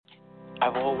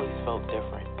I've always felt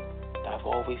different. I've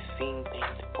always seen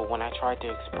things, but when I tried to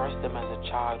express them as a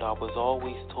child, I was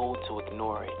always told to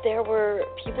ignore it. There were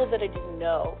people that I didn't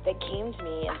know that came to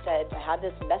me and said, I had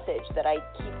this message that I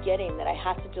keep getting that I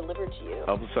have to deliver to you.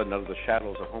 All of a sudden, out of the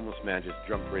shadows, a homeless man just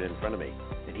jumped right in front of me.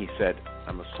 And he said,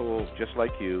 I'm a soul just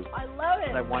like you. I love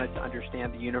it. I wanted to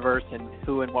understand the universe and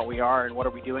who and what we are and what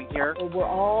are we doing here. We're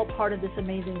all part of this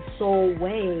amazing soul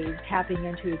wave tapping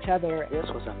into each other. This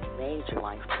was a major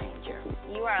life changer.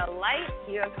 You are a light.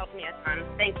 You have helped me a ton.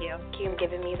 Thank you. You've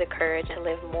given me the courage to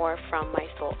live more from my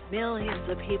soul. Millions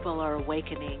of people are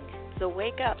awakening. So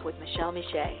Wake Up with Michelle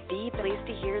Miche, the place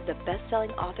to hear the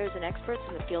best-selling authors and experts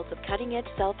in the fields of cutting-edge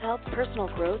self-help, personal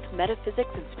growth, metaphysics,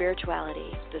 and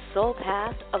spirituality. The soul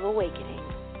path of awakening.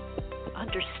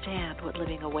 Understand what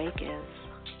living awake is.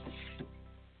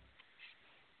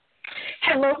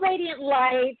 Hello, Radiant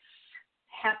Lights.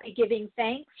 Happy giving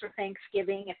thanks for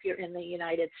Thanksgiving if you're in the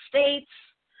United States.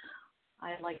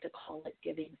 I like to call it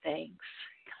giving thanks,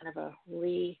 kind of a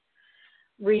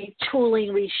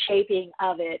retooling, reshaping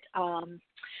of it.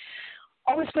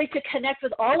 Always great to connect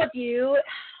with all of you.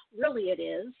 Really it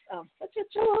is.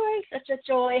 Such a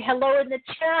joy. Hello in the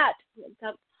chat.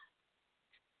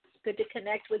 Good to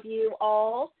connect with you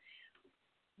all.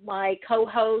 My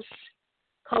co-hosts,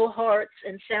 cohorts,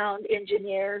 and sound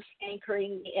engineers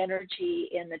anchoring the energy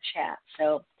in the chat.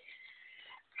 So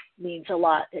it means a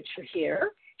lot that you're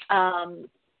here.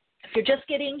 If you're just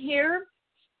getting here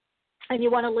and you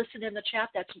want to listen in the chat,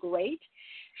 that's great.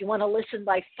 If you want to listen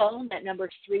by phone, that number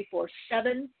is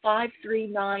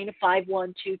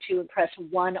 347-539-5122 and press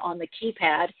 1 on the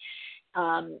keypad.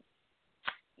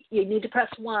 You need to press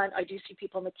 1. I do see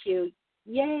people in the queue.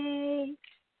 Yay!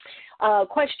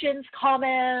 Questions,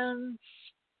 comments,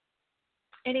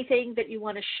 anything that you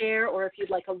want to share, or if you'd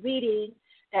like a reading,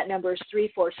 that number is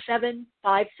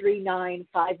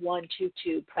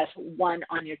 347-539-5122. Press 1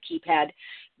 on your keypad.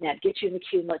 And that gets you in the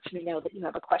queue and lets me know that you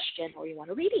have a question or you want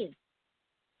a reading.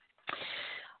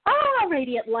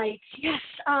 Radiant Lights. Yes.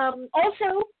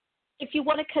 Also, if you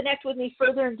want to connect with me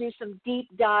further and do some deep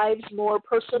dives, more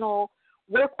personal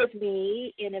work with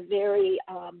me in a very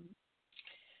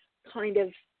kind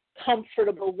of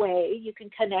comfortable way, you can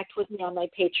connect with me on my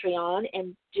Patreon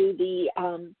and do the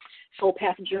Soul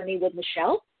Path Journey with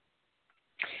Michelle.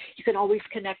 You can always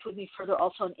connect with me further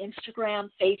also on Instagram,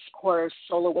 Faith's Course,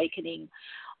 Soul Awakening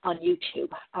on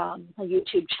YouTube, a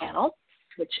YouTube channel,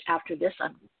 which after this,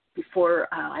 before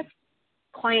I've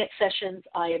client sessions,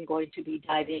 I am going to be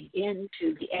diving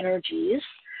into the energies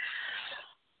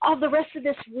of the rest of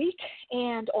this week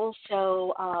and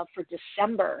also for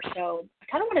December. So I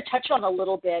kind of want to touch on a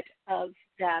little bit of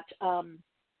that,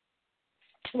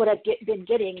 what I've been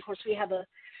getting. Of course, we have a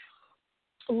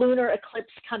lunar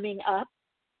eclipse coming up.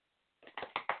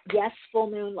 Yes, full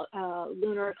moon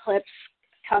lunar eclipse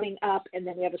coming up, and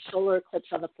then we have a solar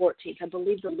eclipse on the 14th. I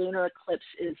believe the lunar eclipse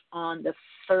is on the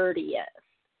 30th.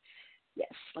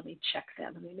 Yes, let me check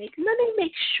that. Let me make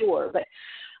sure. But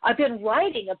I've been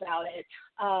writing about it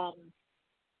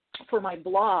for my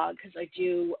blog because I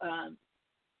do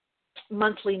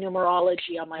monthly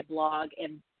numerology on my blog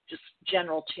and just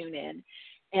general tune-in.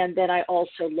 And then I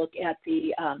also look at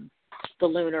the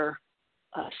lunar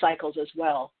cycles as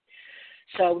well.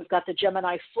 So we've got the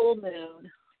Gemini full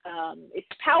moon. It's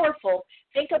powerful.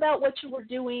 Think about what you were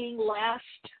doing last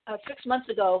 6 months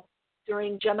ago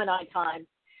during Gemini time.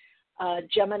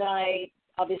 Gemini,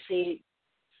 obviously,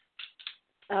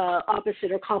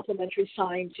 opposite or complementary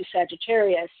sign to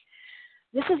Sagittarius.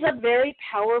 This is a very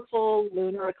powerful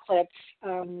lunar eclipse.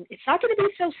 It's not going to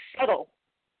be so subtle.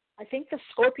 I think the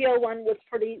Scorpio one was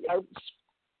pretty,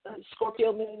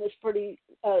 Scorpio moon was pretty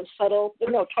subtle.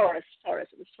 No, Taurus.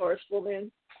 It was Taurus full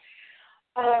moon.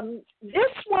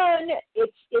 This one,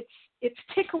 it's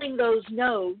tickling those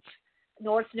nodes,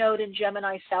 North Node in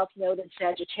Gemini, South Node in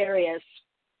Sagittarius.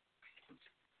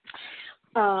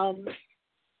 And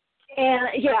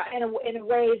yeah, in a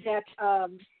way that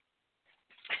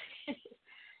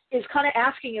is kind of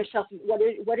asking yourself,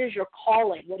 what is your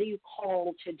calling? What are you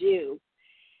called to do?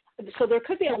 So there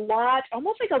could be a lot,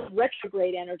 almost like a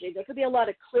retrograde energy. There could be a lot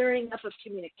of clearing up of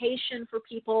communication for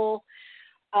people.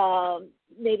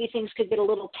 Maybe things could get a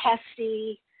little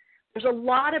testy. There's a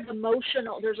lot of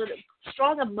there's a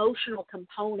strong emotional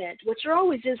component, which there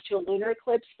always is to a lunar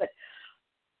eclipse, but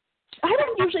I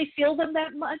don't usually feel them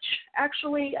that much,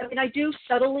 actually. I mean, I do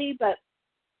subtly, but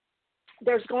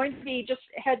there's going to be, just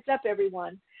heads up,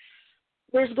 everyone,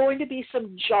 there's going to be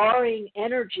some jarring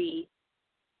energy,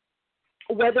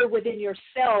 whether within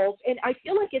yourself, and I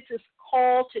feel like it's this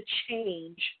call to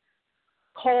change,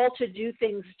 call to do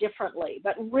things differently,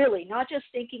 but really not just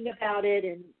thinking about it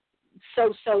and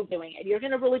so doing it. You're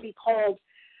going to really be called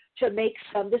to make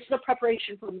some, this is a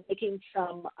preparation for making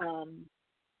some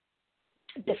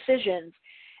decisions.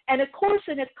 And of course,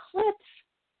 an eclipse,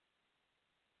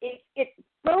 it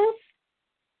both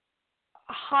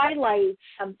highlights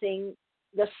something.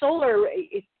 The solar,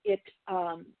 it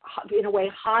in a way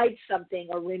hides something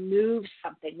or removes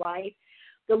something, right?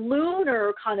 The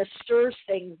lunar kind of stirs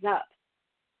things up,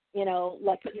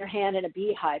 like putting your hand in a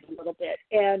beehive a little bit.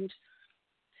 And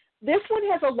this one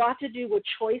has a lot to do with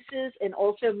choices and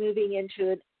also moving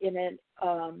into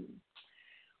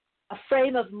a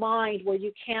frame of mind where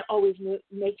you can't always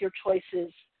make your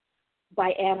choices by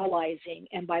analyzing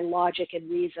and by logic and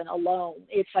reason alone.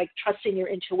 It's like trusting your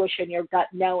intuition, your gut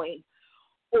knowing,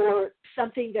 or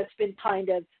something that's been kind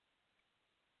of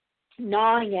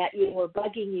gnawing at you or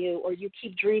bugging you, or you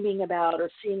keep dreaming about or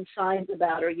seeing signs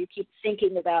about, or you keep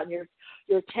thinking about, and your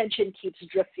attention keeps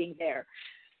drifting there.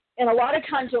 And a lot of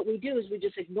times what we do is we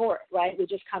just ignore it, right? We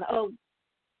just kind of,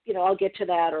 I'll get to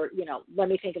that, or, let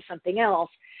me think of something else.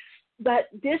 But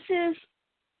this is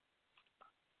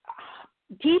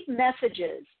deep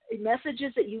messages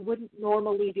that you wouldn't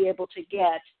normally be able to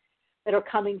get that are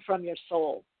coming from your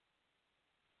soul.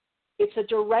 It's a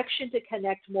direction to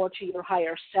connect more to your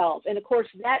higher self. And, of course,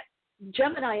 that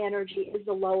Gemini energy is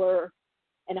the lower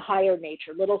and higher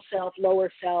nature, little self,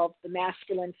 lower self, the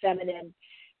masculine, feminine.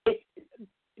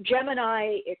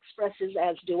 Gemini expresses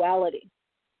as duality.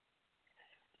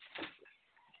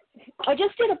 I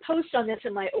just did a post on this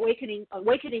in my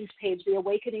Awakenings page, the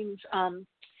Awakenings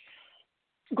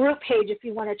group page, if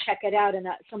you want to check it out. And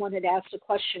someone had asked a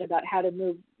question about how to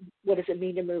move, what does it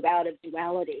mean to move out of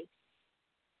duality?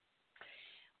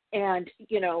 And,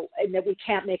 and that we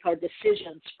can't make our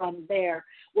decisions from there.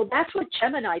 Well, that's what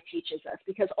Gemini teaches us,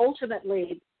 because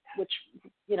ultimately, which,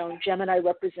 Gemini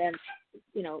represents,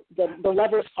 the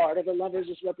lovers part of the lovers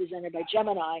is represented by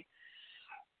Gemini.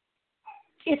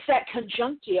 It's that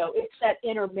conjunctio, it's that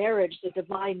inner marriage, the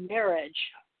divine marriage.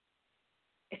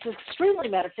 It's extremely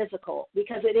metaphysical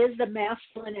because it is the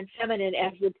masculine and feminine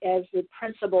as the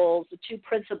principles, the two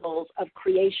principles of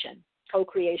creation,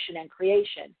 co-creation and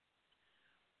creation.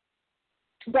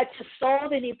 But to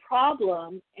solve any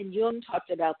problem, and Jung talked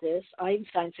about this,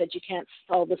 Einstein said you can't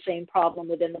solve the same problem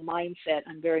within the mindset.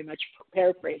 I'm very much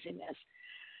paraphrasing this.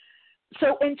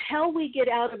 So until we get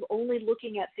out of only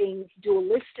looking at things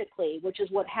dualistically, which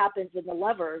is what happens in the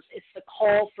lovers, it's the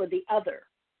call for the other.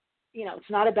 It's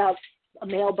not about a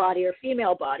male body or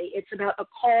female body. It's about a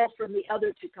call from the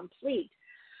other to complete.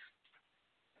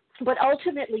 But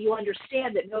ultimately, you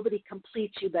understand that nobody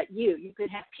completes you but you. You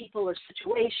could have people or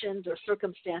situations or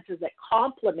circumstances that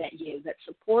complement you, that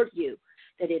support you,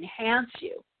 that enhance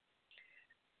you.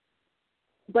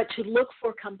 But to look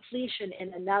for completion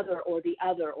in another or the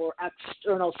other or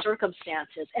external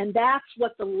circumstances. And that's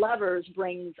what the lovers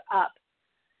brings up.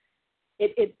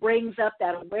 It brings up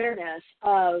that awareness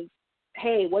of,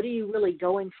 hey, what are you really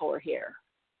going for here?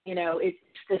 It's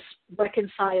this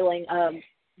reconciling of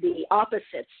the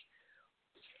opposites,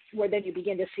 where then you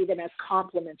begin to see them as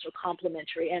complements or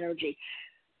complementary energy.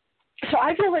 So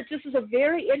I feel that this is a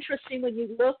very interesting, when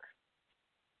you look,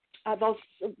 I've also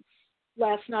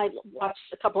last night watched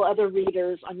a couple other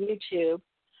readers on YouTube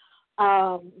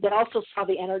that also saw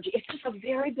the energy. It's just a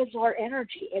very bizarre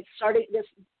energy. It's starting this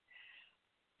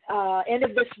end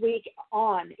of this week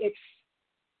on. It's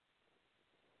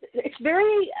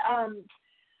very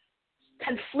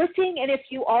conflicting, and if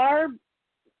you are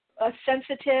a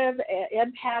sensitive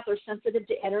empath or sensitive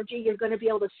to energy, you're going to be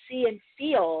able to see and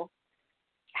feel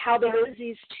how there is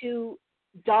these two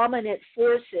dominant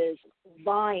forces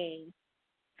vying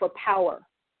for power,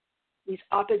 these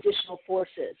oppositional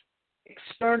forces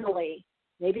externally,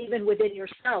 maybe even within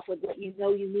yourself, with what you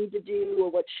know you need to do, or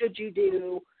what should you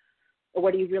do, or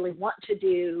what do you really want to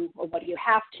do, or what do you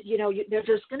have to,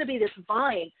 there's going to be this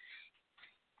vying.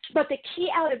 But the key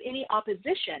out of any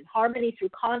opposition, harmony through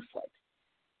conflict.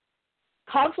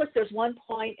 Conflict, there's one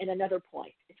point and another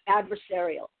point. It's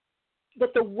adversarial.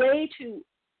 But the way to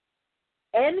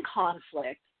end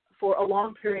conflict for a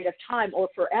long period of time or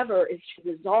forever is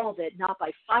to resolve it, not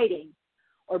by fighting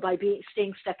or by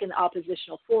staying stuck in the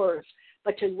oppositional force,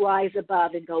 but to rise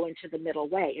above and go into the middle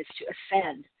way, is to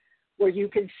ascend, where you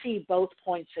can see both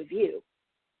points of view.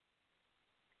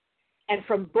 And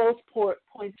from both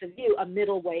points of view, a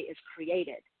middle way is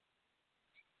created.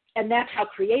 And that's how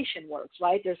creation works,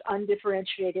 right? There's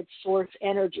undifferentiated source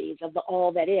energies of the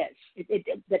all that is,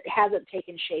 that hasn't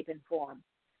taken shape and form.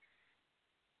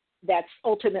 That's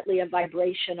ultimately a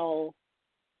vibrational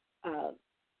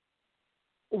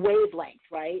wavelength,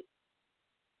 right?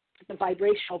 The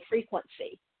vibrational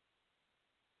frequency.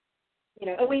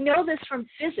 And we know this from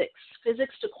physics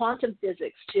to quantum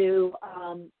physics to,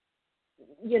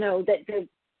 that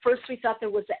first we thought there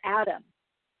was the atom.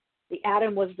 The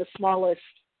atom was the smallest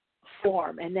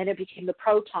form, and then it became the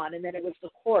proton, and then it was the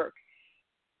quark.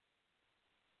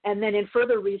 And then in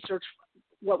further research,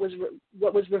 what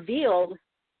was revealed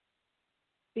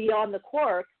beyond the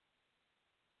quark,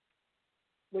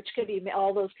 which can be,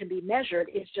 all those can be measured,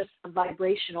 is just a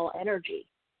vibrational energy,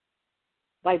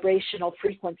 vibrational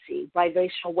frequency,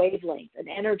 vibrational wavelength, an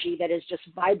energy that is just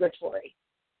vibratory.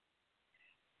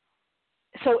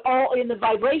 So all in the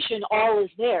vibration, all is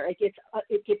there. It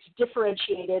gets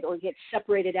differentiated or gets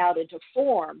separated out into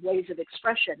form, ways of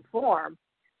expression, form,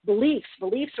 beliefs.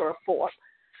 Beliefs are a form.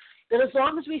 But as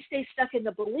long as we stay stuck in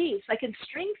the beliefs, like in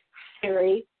string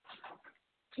theory,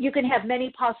 you can have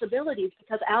many possibilities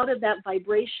because out of that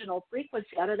vibrational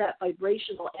frequency, out of that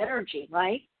vibrational energy,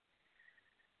 right,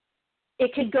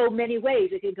 it can go many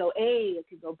ways. It can go A, it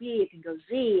can go B, it can go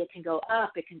Z, it can go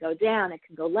up, it can go down, it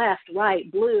can go left,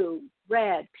 right, blue,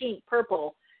 red, pink,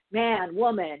 purple, man,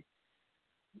 woman,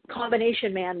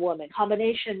 combination man, woman,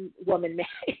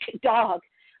 dog,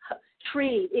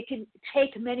 tree. It can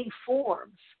take many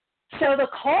forms. So the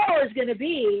call is going to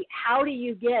be, how do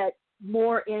you get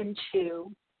more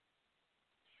into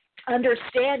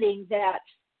understanding that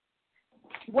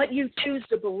what you choose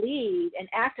to believe and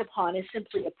act upon is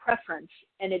simply a preference,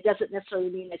 and it doesn't necessarily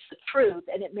mean it's the truth,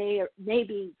 and it may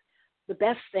be the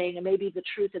best thing, it may be the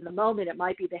truth in the moment, it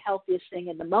might be the healthiest thing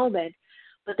in the moment,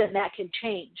 but then that can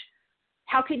change.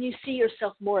 How can you see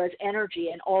yourself more as energy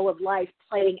and all of life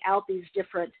playing out these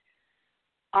different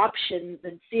options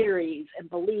and theories and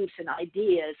beliefs and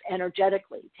ideas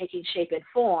energetically, taking shape and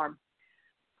form?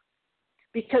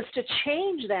 Because to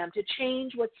change them, to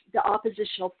change what's the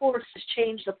oppositional force, to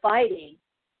change the fighting,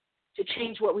 to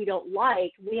change what we don't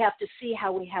like, we have to see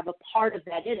how we have a part of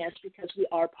that in us because we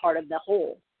are part of the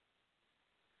whole.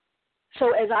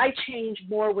 So as I change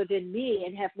more within me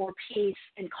and have more peace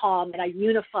and calm and I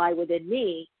unify within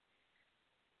me,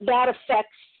 that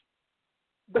affects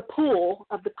the pool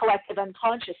of the collective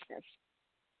unconsciousness,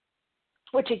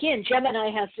 which again,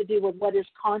 Gemini has to do with what is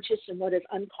conscious and what is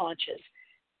unconscious.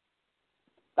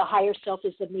 The higher self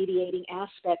is the mediating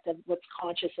aspect of what's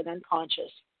conscious and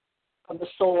unconscious, from the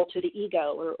soul to the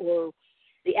ego or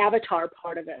the avatar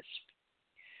part of us.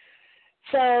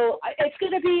 So it's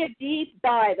going to be a deep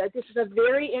dive. This is a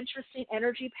very interesting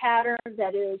energy pattern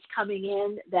that is coming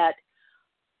in that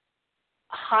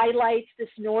highlights this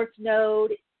North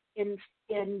Node in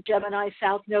Gemini,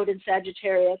 South Node in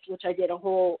Sagittarius, which I did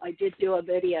do a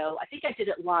video. I think I did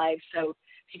it live, so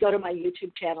if you go to my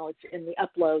YouTube channel, it's in the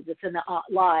uploads, it's in the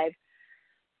live,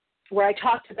 where I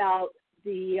talked about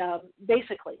the,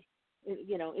 basically,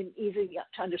 in easy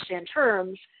to understand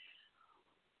terms,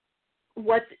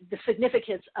 what the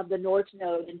significance of the North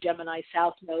Node in Gemini,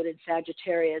 South Node in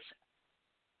Sagittarius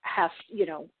has,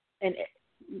 and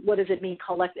what does it mean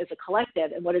as a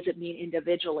collective, and what does it mean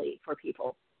individually for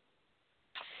people?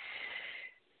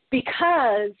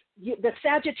 Because the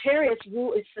Sagittarius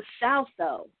rule is the South,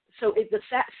 though. So the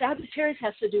Sagittarius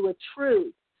has to do with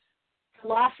truth,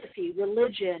 philosophy,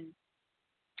 religion.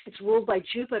 It's ruled by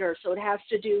Jupiter, so it has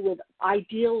to do with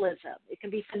idealism. It can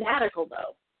be fanatical,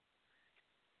 though.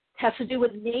 It has to do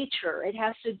with nature. It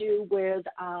has to do with,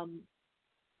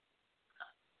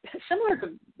 similar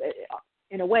to,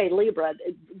 in a way, Libra,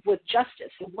 with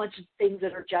justice. It wants things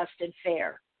that are just and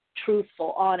fair,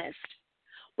 truthful, honest.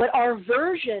 But our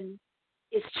version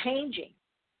is changing.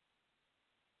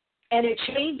 And it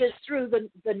changes through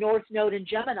the North Node in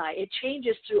Gemini. It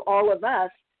changes through all of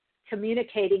us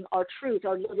communicating our truth,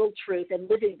 our little truth, and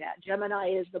living that. Gemini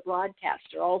is the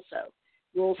broadcaster also,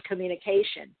 rules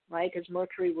communication, right? Because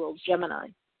Mercury rules Gemini.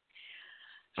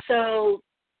 So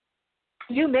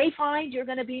you may find you're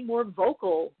going to be more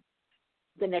vocal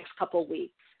the next couple of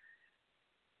weeks.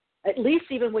 At least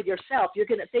even with yourself,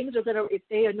 things are going to, if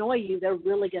they annoy you, they're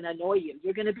really going to annoy you.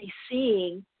 You're going to be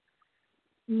seeing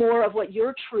more of what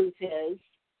your truth is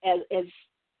as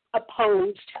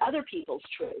opposed to other people's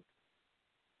truth.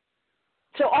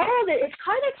 So all of it, it's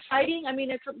kind of exciting. I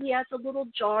mean, it's a little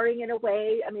jarring in a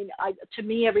way. I mean, to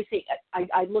me, everything,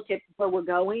 I look at where we're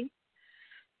going.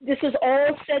 This is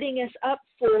all setting us up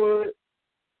for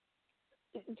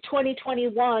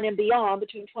 2021 and beyond,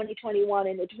 between 2021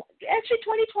 and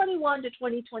 2021 to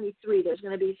 2023. There's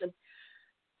going to be some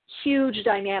huge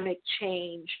dynamic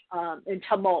change and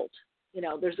tumult.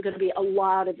 There's going to be a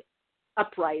lot of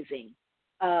uprising.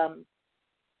 And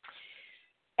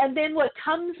then what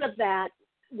comes of that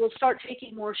will start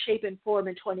taking more shape and form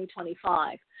in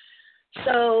 2025.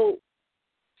 So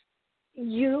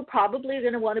you probably are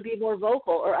going to want to be more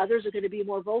vocal, or others are going to be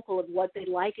more vocal of what they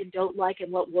like and don't like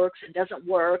and what works and doesn't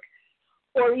work,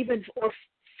 or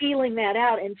feeling that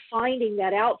out and finding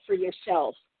that out for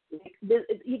yourself.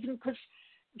 Even because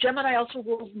Gemini also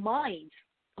rules mind,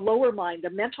 the lower mind, the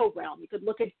mental realm. You could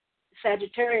look at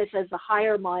Sagittarius as the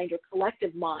higher mind or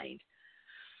collective mind,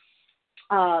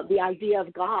 the idea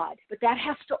of God. But that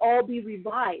has to all be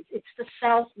revised. It's the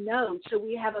self node, so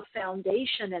we have a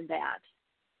foundation in that.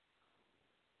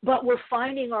 But we're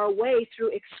finding our way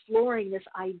through exploring this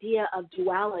idea of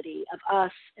duality, of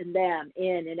us and them,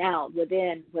 in and out,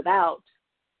 within, without,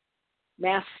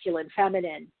 masculine,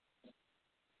 feminine.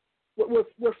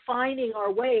 We're finding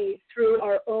our way through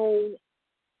our own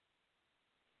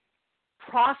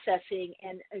processing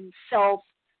and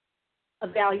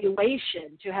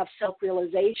self-evaluation to have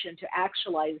self-realization, to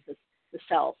actualize the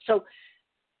self. So,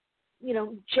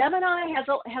 Gemini has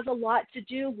a lot to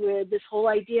do with this whole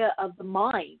idea of the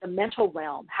mind, the mental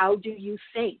realm. How do you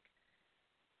think?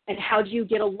 And how do you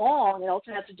get along? It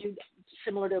also has to do,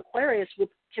 similar to Aquarius, with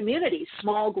communities,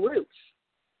 small groups,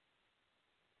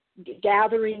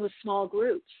 gathering with small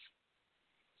groups.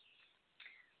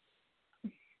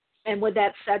 And with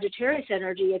that Sagittarius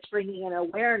energy, it's bringing an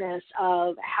awareness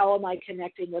of how am I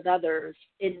connecting with others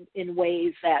in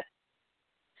ways that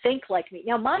think like me.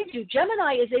 Now, mind you,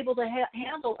 Gemini is able to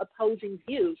handle opposing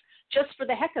views just for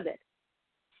the heck of it.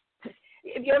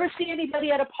 If you ever see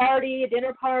anybody at a party, a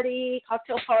dinner party,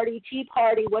 cocktail party, tea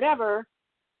party, whatever,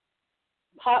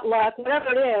 potluck,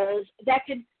 whatever it is, that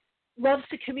loves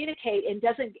to communicate and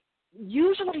doesn't,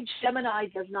 usually Gemini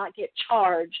does not get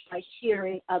charged by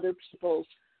hearing other people's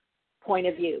point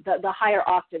of view, the higher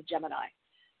octave Gemini.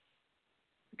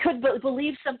 Could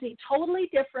believe something totally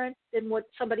different than what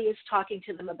somebody is talking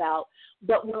to them about,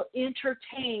 but will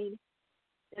entertain,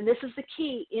 and this is the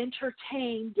key,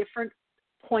 entertain different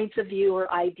points of view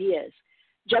or ideas.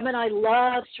 Gemini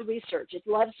loves to research. It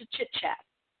loves to chit-chat.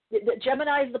 The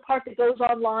Gemini is the part that goes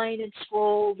online and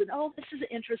scrolls and, oh, this is an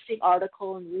interesting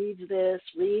article, and reads this,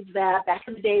 reads that. Back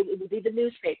in the day, it would be the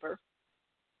newspaper.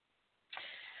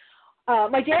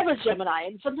 My dad was Gemini,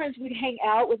 and sometimes we'd hang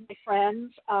out with my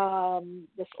friends.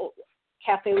 This old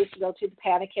cafe we used to go to, the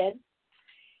Panikin.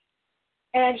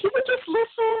 And he would just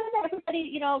listen,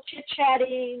 everybody,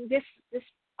 chit-chatting, this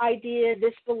idea,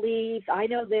 this belief, I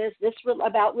know this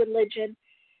about religion.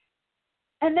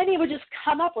 And then he would just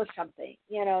come up with something,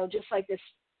 just like this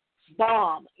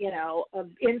bomb, of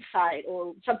insight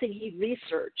or something he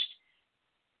researched.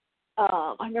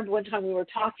 I remember one time we were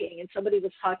talking, and somebody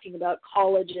was talking about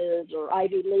colleges or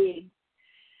Ivy League.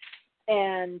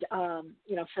 And,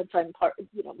 since I'm part,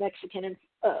 Mexican and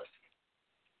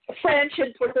French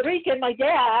and Puerto Rican, my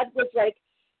dad was like,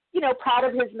 proud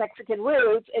of his Mexican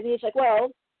roots. And he's like,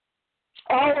 well,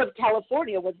 all of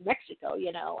California was Mexico,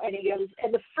 And he goes,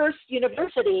 and the first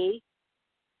university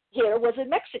here was in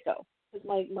Mexico, because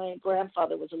my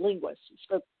grandfather was a linguist. He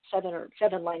spoke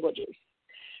seven languages.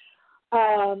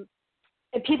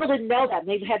 And people didn't know that. And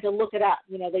they had to look it up.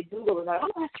 They Googled it. And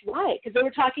oh, that's right. Because they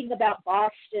were talking about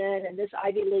Boston and this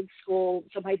Ivy League school.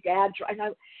 So my dad,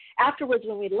 afterwards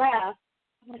when we left,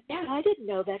 I'm like, Dad, I didn't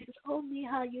know that. He goes, oh,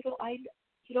 Mija, you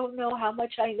don't know how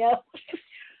much I know.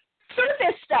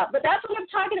 Surface stuff. But that's what I'm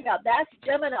talking about. That's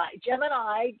Gemini.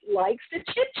 Gemini likes to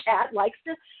chit-chat, likes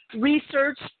to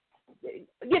research,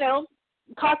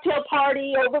 cocktail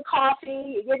party over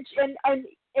coffee,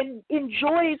 and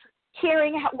enjoys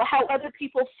hearing how other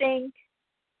people think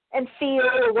and feel,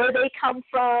 or where they come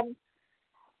from.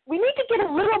 We need to get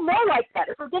a little more like that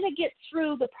if we're going to get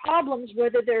through the problems,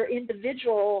 whether they're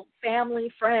individual, family,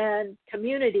 friend,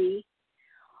 community,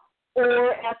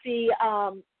 or at the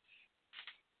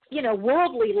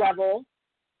worldly level.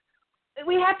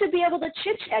 We have to be able to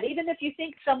chit-chat, even if you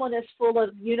think someone is full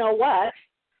of what,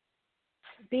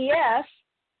 BS.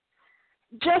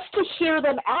 Just to hear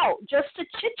them out, just to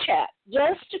chit-chat,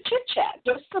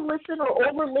 just to listen or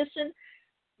over-listen,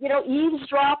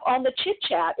 eavesdrop on the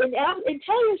chit-chat and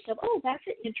tell yourself, oh, that's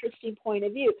an interesting point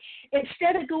of view.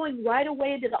 Instead of going right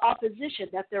away to the opposition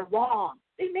that they're wrong.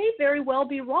 They may very well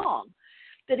be wrong.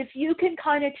 But if you can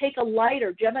kind of take a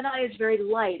lighter, Gemini is very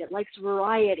light. It likes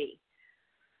variety.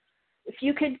 If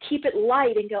you can keep it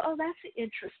light and go, oh, that's an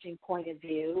interesting point of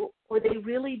view, or they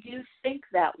really do think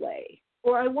that way.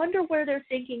 Or I wonder where their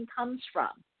thinking comes from.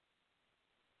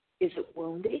 Is it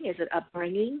wounding? Is it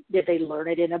upbringing? Did they learn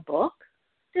it in a book?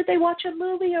 Did they watch a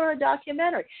movie or a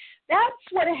documentary? That's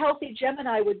what a healthy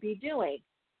Gemini would be doing,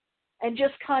 and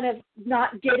just kind of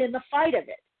not get in the fight of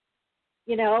it.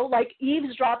 Like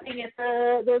eavesdropping at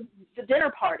the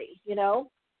dinner party,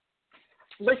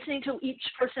 listening to each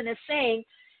person is saying,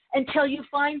 until you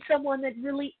find someone that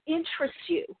really interests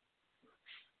you.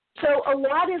 So a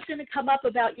lot is going to come up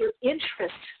about your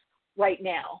interest right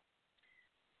now.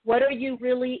 What are you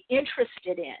really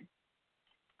interested in?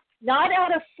 Not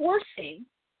out of forcing,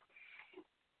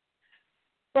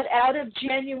 but out of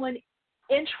genuine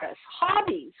interest.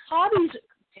 Hobbies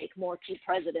take more key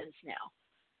precedence now.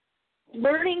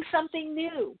 Learning something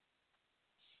new.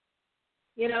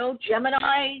 You know,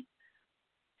 Gemini,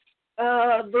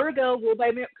 Virgo, ruled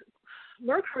by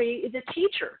Mercury, is a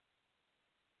teacher.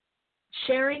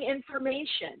 Sharing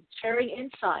information, sharing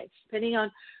insights, depending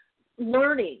on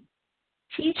learning,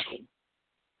 teaching.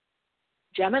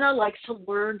 Gemini likes to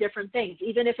learn different things,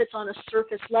 even if it's on a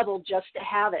surface level, just to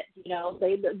have it. You know,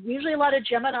 usually a lot of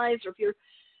Geminis, or if you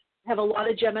have a lot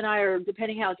of Gemini, or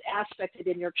depending how it's aspected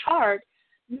in your chart,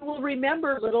 you will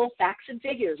remember little facts and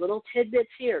figures, little tidbits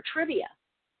here, trivia.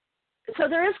 So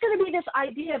there is going to be this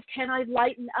idea of, can I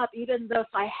lighten up even though if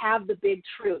I have the big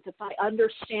truth, if I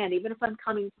understand, even if I'm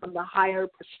coming from the higher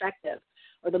perspective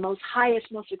or the most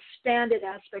highest, most expanded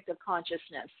aspect of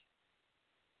consciousness,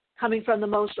 coming from the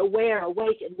most aware,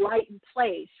 awake, enlightened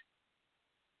place,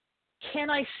 can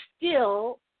I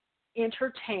still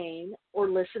entertain or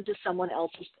listen to someone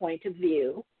else's point of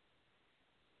view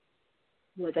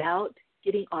without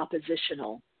getting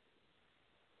oppositional,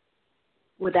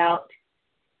 without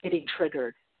getting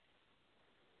triggered?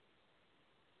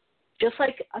 Just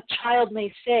like a child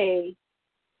may say,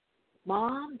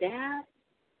 Mom, Dad,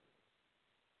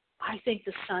 I think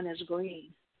the sun is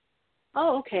green.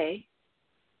 Oh, okay.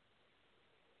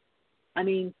 I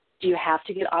mean, do you have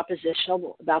to get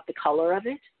oppositional about the color of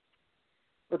it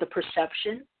or the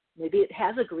perception? Maybe it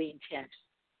has a green tint.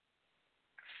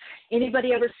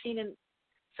 Anybody ever seen in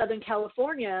Southern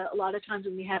California, a lot of times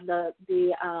when we have the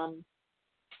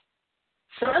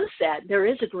sunset, there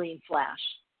is a green flash.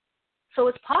 So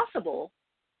it's possible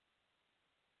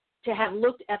to have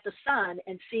looked at the sun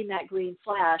and seen that green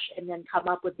flash and then come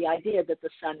up with the idea that the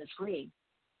sun is green.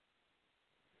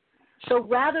 So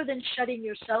rather than shutting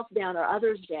yourself down or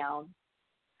others down,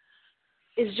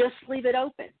 is just leave it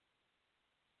open.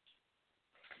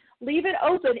 Leave it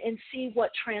open and see what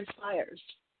transpires.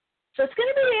 So it's going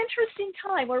to be an interesting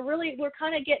time. We're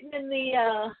kind of getting in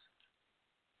the,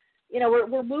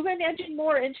 we're moving, edging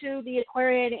more into the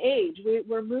Aquarian age.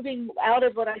 We're moving out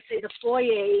of what I say the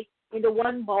foyer into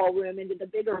one ballroom, into the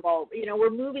bigger ball. We're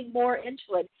moving more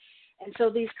into it. And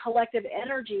so these collective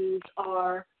energies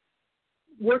are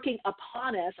working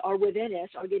upon us, are within us,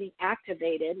 are getting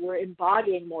activated. We're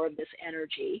embodying more of this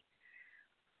energy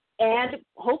and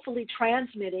hopefully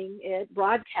transmitting it,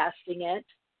 broadcasting it,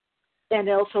 and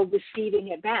also receiving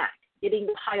it back, getting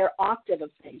a higher octave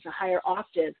of things, a higher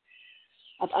octave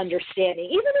of understanding.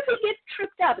 Even if we get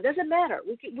tripped up, it doesn't matter.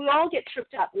 We all get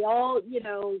tripped up. We all,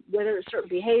 whether it's certain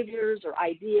behaviors or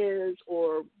ideas,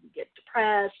 or we get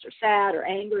depressed or sad or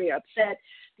angry or upset,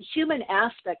 the human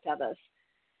aspect of us,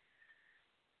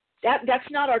 that's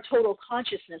not our total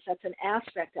consciousness. That's an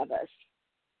aspect of us.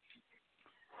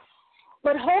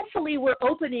 But hopefully we're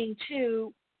opening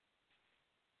to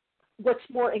what's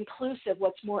more inclusive,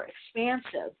 what's more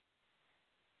expansive,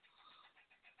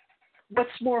 what's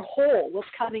more whole, what's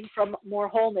coming from more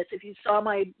wholeness. If you saw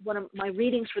one of my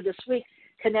readings for this week,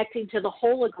 connecting to the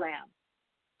hologram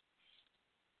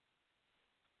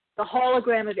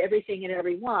of everything and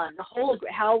everyone,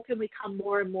 how can we come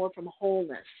more and more from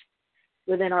wholeness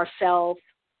within ourselves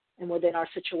and within our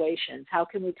situations? How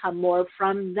can we come more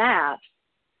from that?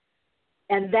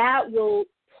 And that will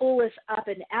pull us up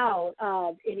and out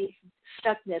of any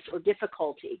stuckness or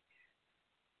difficulty.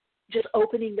 Just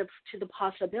opening to the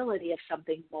possibility of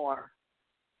something more,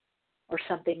 or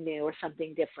something new, or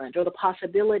something different, or the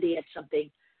possibility of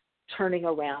something turning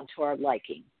around to our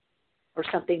liking, or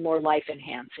something more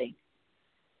life-enhancing,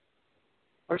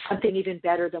 or something even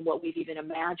better than what we've even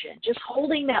imagined. Just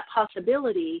holding that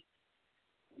possibility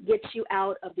gets you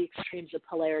out of the extremes of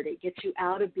polarity, gets you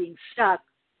out of being stuck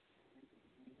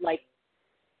like,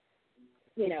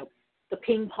 the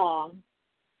ping pong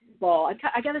ball.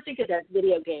 I got to think of that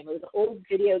video game. It was an old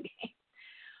video game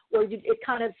where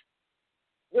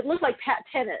it looked like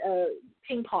tennis,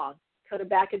 ping pong, kind of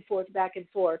back and forth.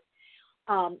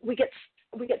 We get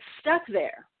stuck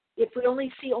there. If we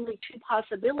only see two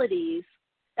possibilities,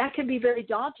 that can be very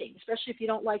daunting, especially if you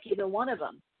don't like either one of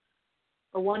them,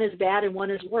 or one is bad and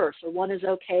one is worse, or one is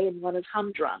okay and one is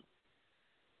humdrum.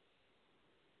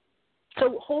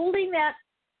 So holding that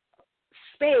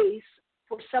space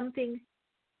for something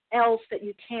else that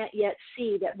you can't yet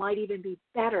see that might even be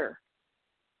better,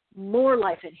 more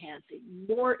life-enhancing,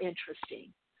 more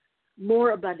interesting,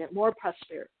 more abundant, more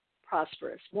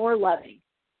prosperous, more loving.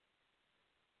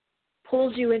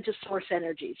 pulls you into source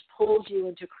energies, pulls you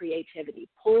into creativity,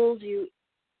 pulls you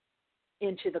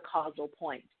into the causal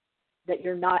point, that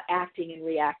you're not acting and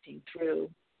reacting through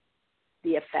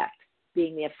the effect,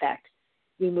 being the effect.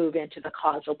 We move into the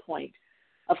causal point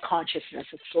of consciousness,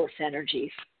 of source energies.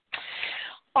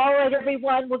 All right,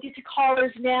 everyone, we'll get to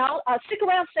callers now. Stick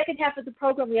around, second half of the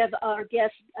program. We have our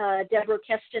guest, Deborah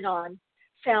Kesten, on,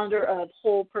 founder of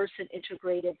Whole Person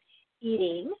Integrative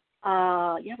Eating.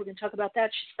 We're going to talk about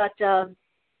that. She's got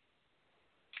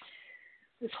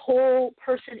this Whole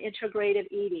Person Integrative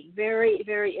Eating. Very,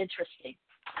 very interesting.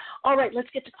 All right, let's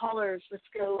get to callers. Let's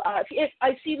go. If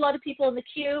I see a lot of people in the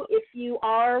queue. If you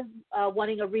are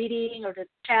wanting a reading or to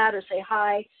chat or say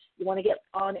hi, you want to get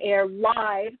on air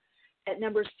live, that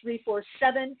number is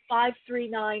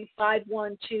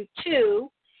 347-539-5122,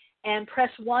 and press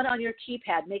 1 on your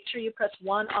keypad. Make sure you press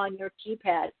 1 on your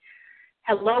keypad.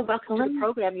 Hello, welcome to the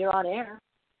program. You're on air.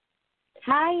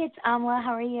 Hi, it's Amla.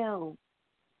 How are you?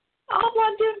 Amla,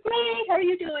 I'm doing great. How are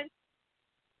you doing?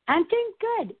 I'm doing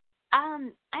good. I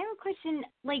have a question.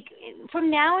 Like, from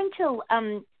now until,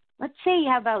 let's say,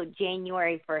 how about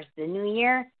January 1st, the new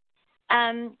year?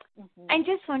 I'm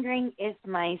just wondering if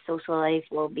my social life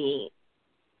will be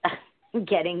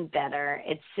getting better.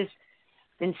 It's just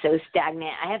been so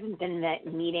stagnant. I haven't been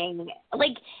meeting.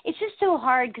 Like, it's just so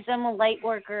hard because I'm a light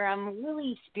worker. I'm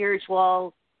really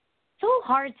spiritual. So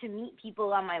hard to meet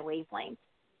people on my wavelength.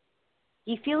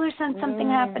 Do you feel there's something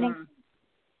happening?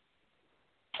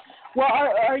 Well,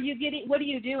 are you getting? What are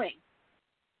you doing?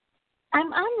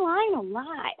 I'm online a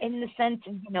lot in the sense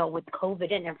of, with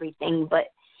COVID and everything,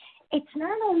 but it's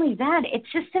not only that. It's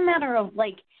just a matter of,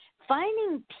 like,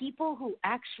 finding people who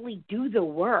actually do the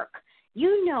work.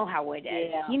 You know how it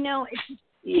is. Yeah. It's just,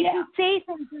 people say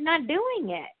things, they're not doing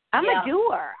it. I'm a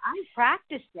doer. I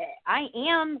practice it. I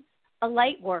am a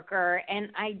light worker, and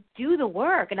I do the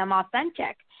work, and I'm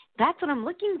authentic. That's what I'm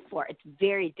looking for. It's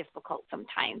very difficult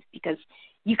sometimes because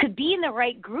you could be in the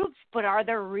right groups, but are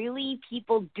there really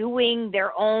people doing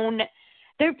their own?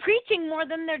 They're preaching more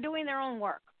than they're doing their own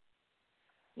work.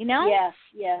 Yes.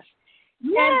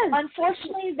 And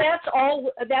unfortunately, that's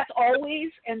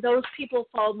always, and those people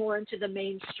fall more into the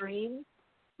mainstream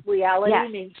reality,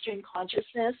 mainstream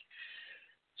consciousness.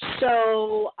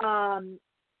 So, I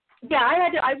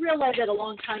realized that a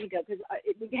long time ago because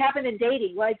it happened in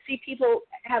dating. Where I'd see people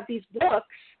have these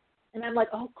books, and I'm like,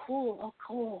 oh, cool.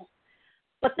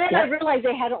 But then I realized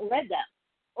they hadn't read them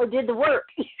or did the work.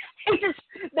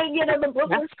 The book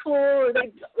was cool,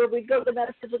 or we'd go to the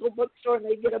metaphysical bookstore and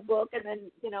they'd get a book, and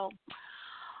then,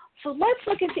 So let's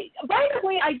look and see. By the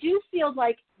way, I do feel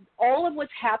like all of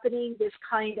what's happening, this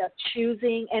kind of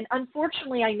choosing, and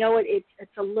unfortunately I know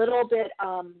it's a little bit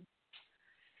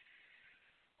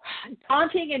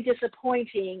daunting and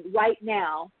disappointing right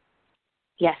now.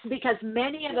 Yes. Because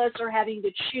many of us are having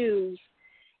to choose,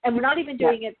 and we're not even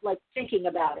doing it like thinking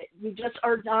about it. You just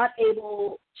are not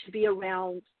able to be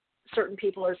around certain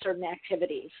people or certain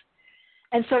activities.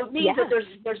 And so it means that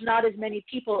there's not as many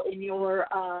people in your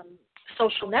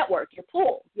social network, your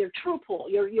pool, your true pool,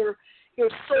 your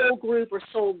soul group, or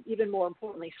soul, even more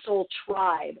importantly, soul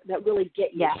tribe that really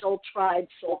get you. Soul tribe,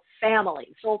 soul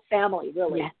family,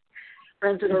 really. Yeah.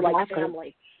 Friends that are like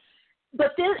family.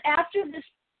 But then after this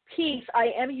piece,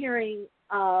 I am hearing,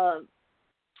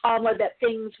 Amla, that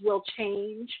things will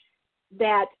change,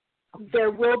 that there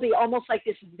will be almost like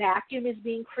this vacuum is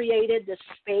being created, this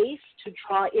space to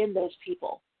draw in those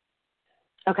people.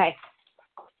 Okay.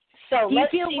 So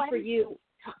let's see for you.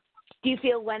 Do you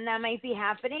feel when that might be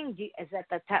happening? Is that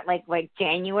like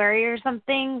January or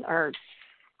something? Or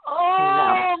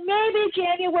maybe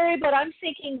January, but I'm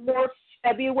thinking more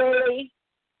February.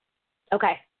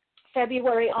 Okay.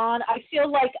 February on. I feel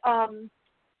like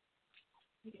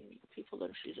people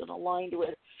that she's aligned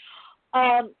with.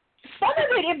 Some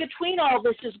of it in between all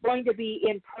this is going to be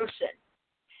in person.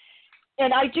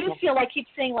 And I do feel, I keep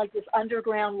saying, like this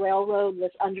underground railroad,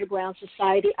 this underground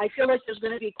society. I feel like there's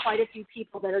going to be quite a few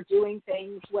people that are doing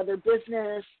things, whether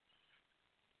business,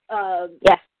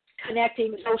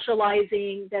 connecting,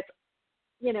 socializing, that's,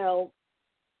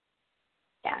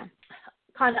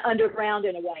 kind of underground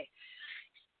in a way.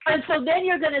 And so then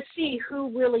you're going to see who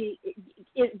really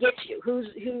gets you, who's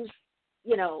who's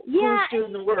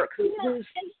doing the work, who's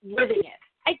living it.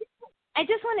 I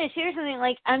just want to share something.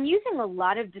 Like, I'm using a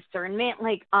lot of discernment.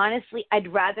 Like, honestly, I'd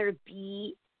rather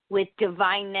be with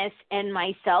divineness and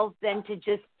myself than to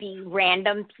just be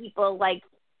random people. Like,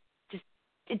 just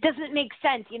it doesn't make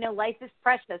sense. Life is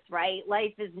precious, right?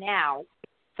 Life is now.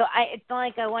 So it's not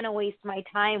like I want to waste my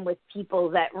time with people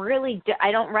that really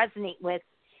I don't resonate with.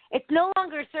 it no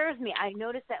longer serves me. I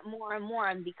notice that more and more.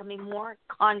 I'm becoming more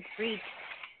concrete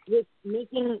with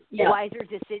making wiser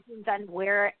decisions on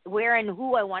where and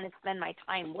who I want to spend my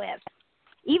time with,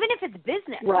 even if it's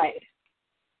business. Right.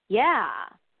 Yeah.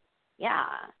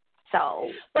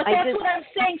 So, but that's what I'm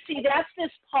saying. See, that's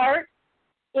this part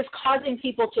is causing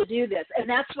people to do this, and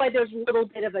that's why there's a little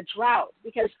bit of a drought,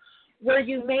 because where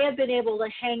you may have been able to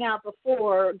hang out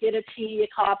before, get a tea, a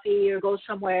coffee, or go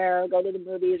somewhere, or go to the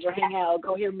movies, or hang out,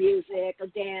 go hear music, or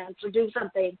dance, or do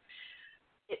something,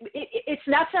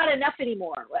 that's not enough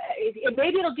anymore.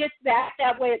 Maybe it'll get back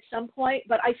that way at some point,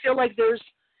 but I feel like there's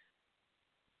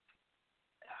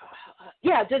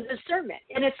the discernment.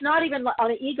 And it's not even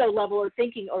on an ego level or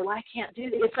thinking, or I can't do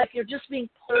this. It's like you're just being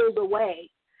pulled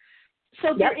away.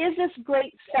 So there is this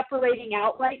great separating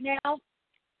out right now,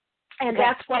 and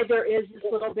that's why there is this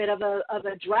little bit of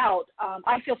a drought.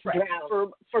 I feel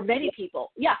for many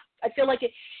people. Yeah, I feel like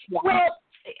it. Yeah. Well,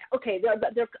 okay,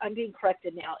 I'm being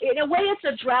corrected now. In a way, it's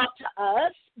a drought to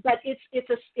us, but it's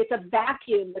a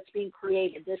vacuum that's being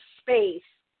created. This space.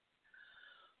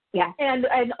 Yeah. And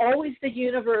always the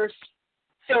universe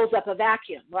fills up a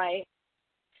vacuum, right?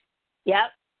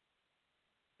 Yep.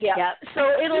 Yeah. Yep.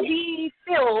 So it'll be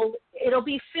filled,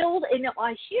 and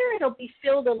I hear it'll be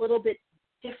filled a little bit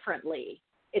differently.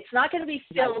 It's not going to be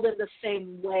filled in the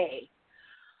same way.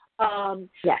 One of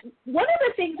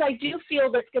the things I do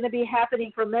feel that's going to be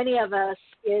happening for many of us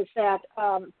is that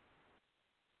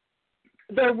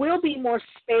there will be more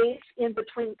space in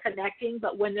between connecting,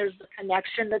 but when there's the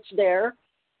connection that's there,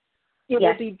 it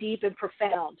will be deep and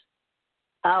profound.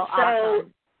 Oh, so,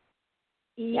 awesome.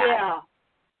 Yeah.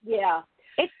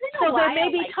 It's been a while. So there may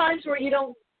be times where you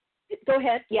don't. Go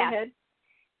ahead. Yeah. Go ahead.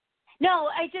 No,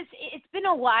 it's been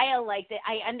a while like that.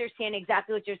 I understand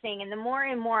exactly what you're saying, and the more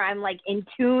and more I'm like in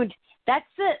tune. That's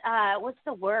the what's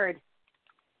the word?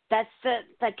 That's the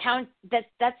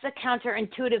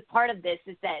counterintuitive part of this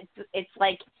is that it's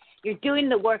like you're doing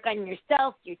the work on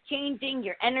yourself. You're changing.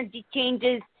 Your energy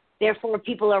changes. Therefore,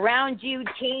 people around you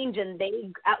change, and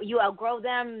you outgrow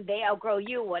them. They outgrow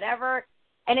you. Whatever.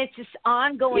 And it's this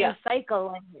ongoing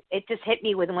cycle. And it just hit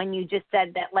me when you just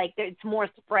said that like it's more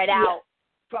spread out.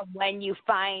 From when you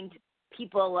find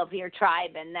people of your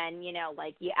tribe, and then you don't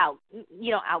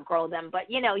outgrow them, but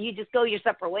you just go your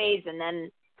separate ways, and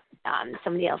then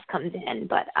somebody else comes in.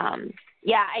 But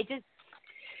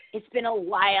it's been a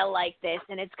while like this,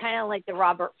 and it's kind of like the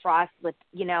Robert Frost with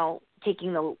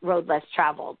taking the road less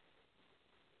traveled.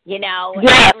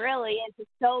 It really is a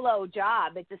solo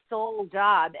job. It's a soul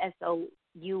job,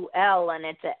 SOUL, and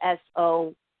it's a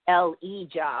SOLE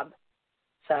job.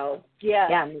 So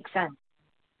it makes sense.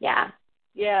 Yeah,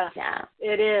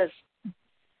 it is.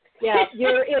 Yeah,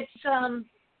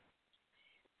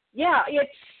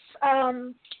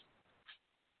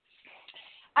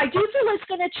 I do feel it's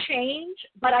going to change,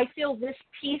 but I feel this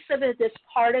piece of it, this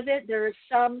part of it, there is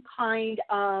some kind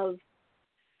of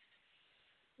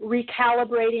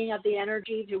recalibrating of the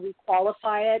energy to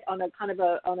requalify it on a kind of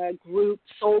on a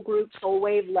soul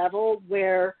wave level,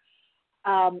 where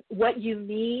what you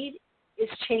need is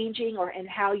changing, and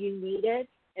how you need it.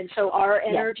 And so our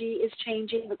energy is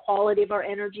changing, the quality of our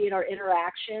energy and our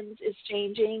interactions is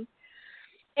changing.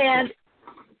 And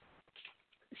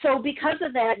so because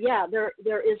of that,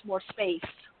 there is more space.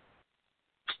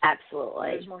 Absolutely.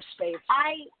 There's more space.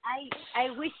 I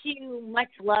wish you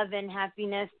much love and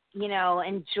happiness,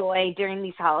 and joy during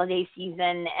these holiday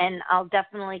season, and I'll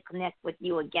definitely connect with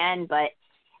you again. But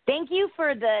thank you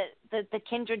for the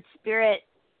kindred spirit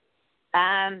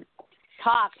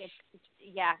talk.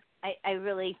 I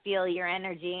really feel your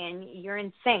energy, and you're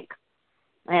in sync.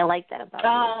 I like that about you.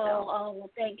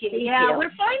 Well, thank you. We're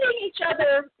finding each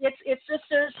other. It's just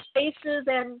there's spaces,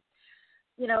 and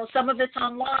some of it's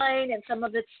online, and some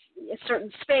of it's a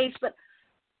certain space. But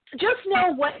just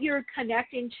know what you're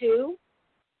connecting to.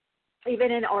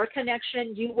 Even in our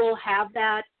connection, you will have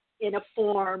that in a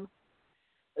form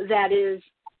that is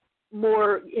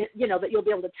more, that you'll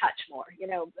be able to touch more.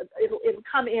 It'll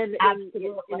come in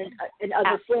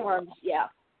other forms. Yeah,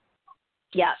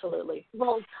 absolutely.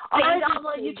 Well, all right,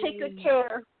 Amla, you take good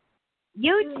care.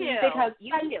 You too.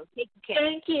 You too. Take care.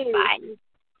 Thank you. Bye.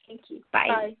 Thank you. Bye.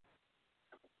 Bye.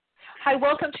 Hi,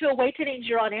 welcome to Awakenings.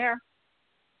 You're on air.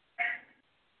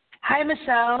 Hi,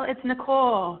 Michelle. It's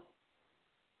Nicole.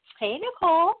 Hey,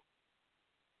 Nicole.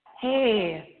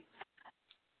 Hey.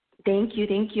 Thank you.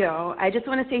 I just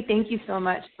want to say thank you so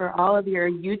much for all of your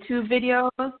YouTube videos.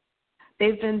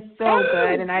 They've been so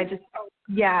good, and I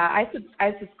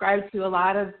subscribe to a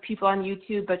lot of people on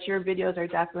YouTube, but your videos are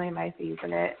definitely my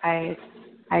favorite. I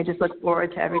just look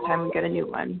forward to every time we get a new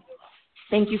one.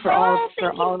 Thank you for all of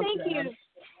them. Thank you.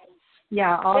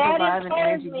 all that the love and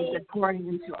inspires energy me. you've been pouring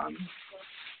into them.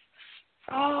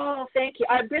 Oh, thank you.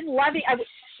 I've been loving. I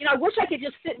wish I could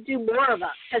just sit and do more of them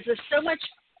because there's so much.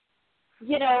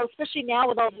 Especially now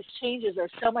with all these changes,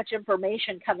 there's so much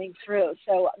information coming through.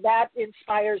 So that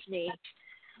inspires me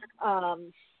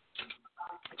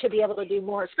to be able to do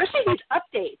more, especially these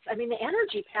updates. I mean, the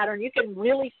energy pattern, you can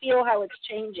really feel how it's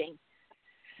changing.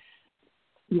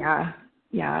 Yeah,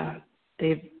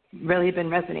 they've really been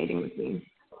resonating with me.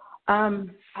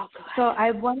 So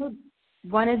I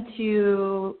wanted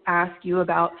to ask you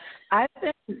about.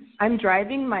 I'm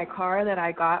driving my car that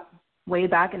I got way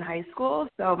back in high school.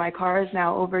 So my car is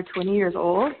now over 20 years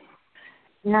old,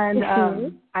 and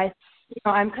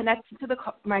I'm connected to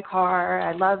my car.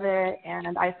 I love it,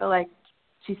 and I feel like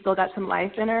she's still got some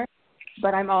life in her.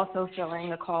 But I'm also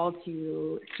feeling a call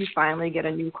to finally get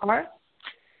a new car.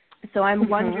 So I'm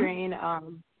wondering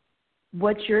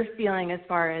what you're feeling as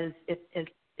far as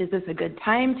is this a good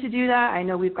time to do that? I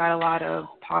know we've got a lot of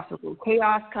possible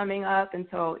chaos coming up, and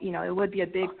so, it would be a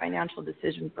big financial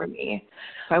decision for me.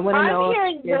 So I want to know.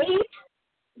 I'm hearing,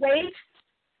 wait.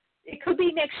 It could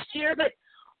be next year, but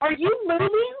are you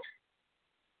moving?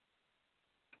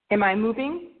 Am I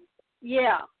moving?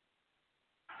 Yeah.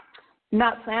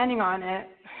 Not planning on it.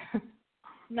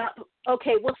 Not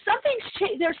okay. Well, something's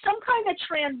changed. There's some kind of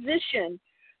transition.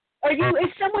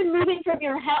 Is someone moving from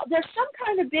your house? There's some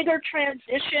kind of bigger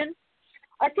transition.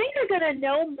 I think you're going to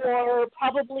know more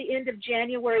probably end of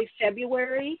January,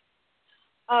 February.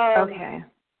 Okay.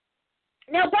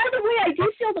 Now, by the way, I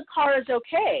do feel the car is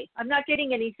okay. I'm not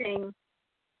getting anything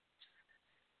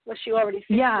unless you already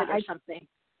fixed it or something.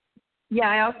 Yeah,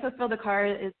 I also feel the car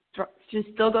is just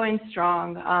still going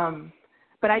strong.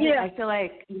 But I feel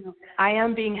like I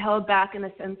am being held back in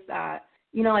the sense that,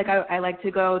 I like to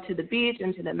go to the beach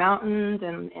and to the mountains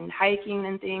and hiking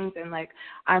and things, and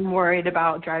I'm worried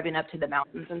about driving up to the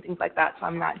mountains and things like that, so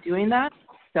I'm not doing that.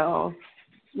 So,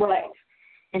 right.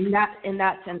 In that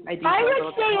sense, I do. I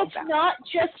would say it's not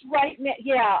just right now.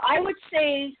 Yeah, I would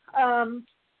say.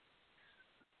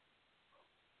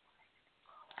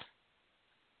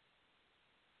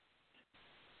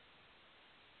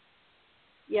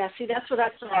 Yeah, see, that's what I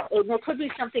thought. And there could be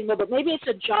something more, but maybe it's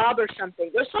a job or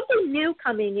something. There's something new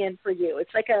coming in for you. It's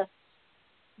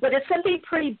but it's something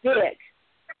pretty big.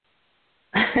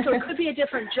 So it could be a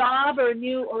different job or a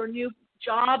new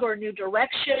job or a new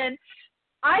direction.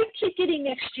 I keep getting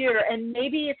next year, and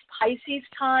maybe it's Pisces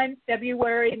time,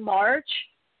 February, March,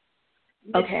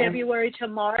 mid-February to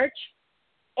March,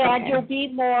 and you'll be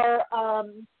more.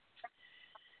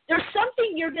 There's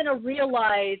something you're going to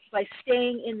realize by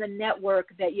staying in the network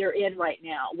that you're in right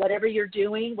now, whatever you're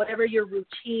doing, whatever your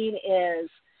routine is.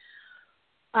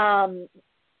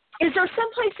 Is there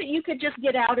some place that you could just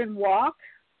get out and walk?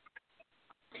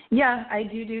 Yeah, I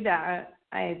do that.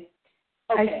 I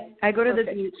go to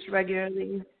the beach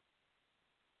regularly.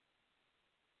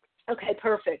 Okay,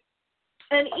 perfect.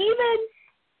 And even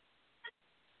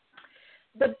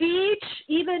the beach,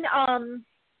 even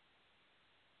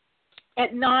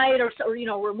at night or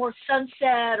more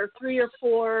sunset or 3 or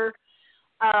 4.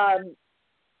 I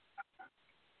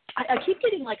keep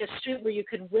getting like a street where you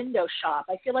can window shop.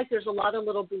 I feel like there's a lot of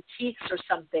little boutiques or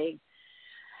something.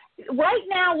 Right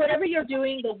now, whatever you're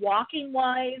doing, the walking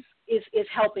wise is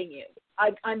helping you.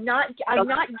 I'm not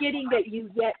getting that you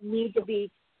yet need to be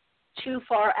too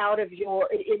far out of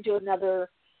into another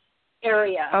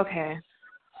area. Okay.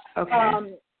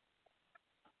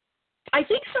 I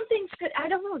think something's good. I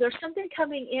don't know. There's something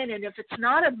coming in, and if it's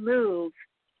not a move,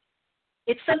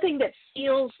 it's something that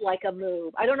feels like a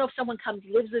move. I don't know if someone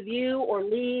lives with you or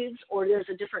leaves, or there's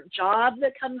a different job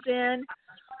that comes in.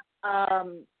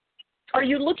 Are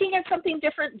you looking at something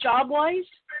different job-wise?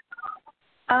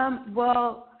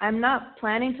 Well, I'm not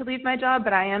planning to leave my job,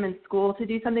 but I am in school to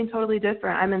do something totally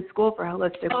different. I'm in school for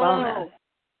holistic wellness.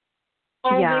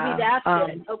 Maybe that's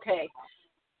it. Okay.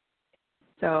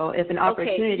 So if an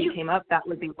opportunity came up, that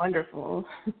would be wonderful.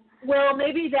 Well,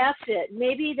 maybe that's it.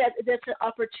 Maybe that's an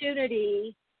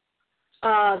opportunity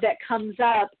that comes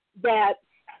up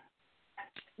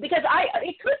because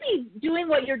it could be doing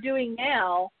what you're doing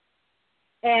now,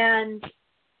 and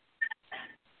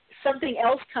something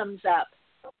else comes up,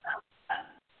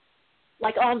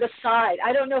 like on the side.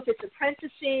 I don't know if it's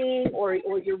apprenticing or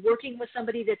you're working with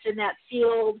somebody that's in that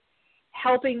field,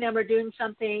 helping them or doing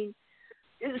something.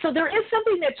 So there is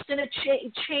something that's going to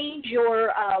change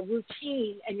your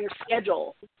routine and your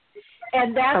schedule,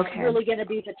 and that's really going to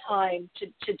be the time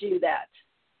to do that.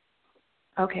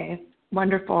 Okay,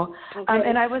 wonderful. Okay.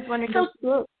 And I was wondering.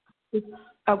 Go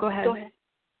ahead.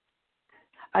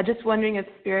 I'm just wondering if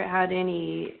Spirit had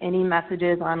any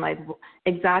messages on like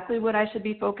exactly what I should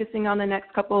be focusing on the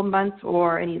next couple of months,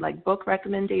 or any like book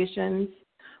recommendations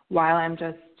while I'm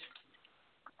just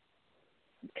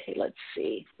let's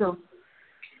see. Still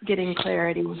getting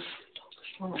clarity.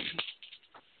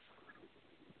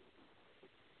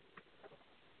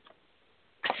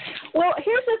 Well,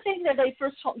 here's the thing that they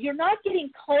first told. You're not getting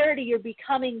clarity, you're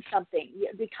becoming something.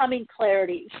 You're becoming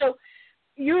clarity. So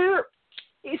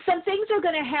some things are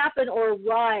going to happen or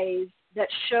arise that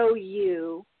show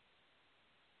you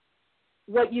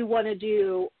what you want to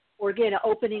do, or again, an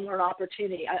opening or an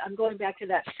opportunity. I'm going back to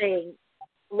that saying,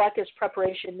 luck is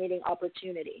preparation meeting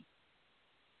opportunity.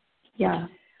 Yeah.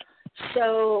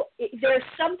 So there's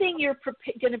something you're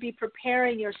going to be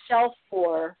preparing yourself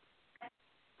for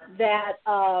that,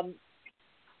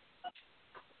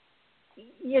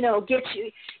 gets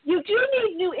you. You do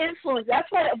need new influence.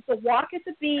 That's why the walk at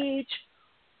the beach,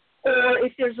 or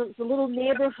if there's a little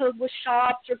neighborhood with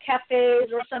shops or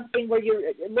cafes or something where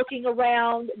you're looking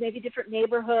around, maybe different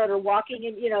neighborhood, or walking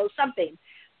in, something.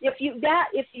 If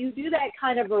you do that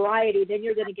kind of variety, then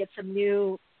you're going to get some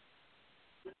new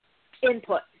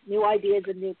input, new ideas,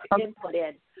 and new input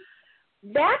in.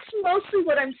 That's mostly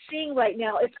what I'm seeing right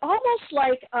now. It's almost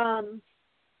like I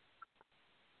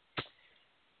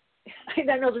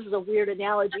don't know, this is a weird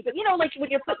analogy, but like when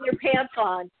you're putting your pants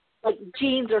on, like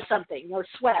jeans or something, or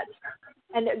sweats,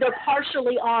 and they're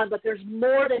partially on, but there's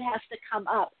more that has to come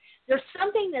up. There's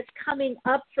something that's coming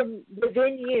up from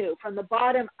within you, from the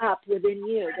bottom up within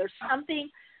you. There's something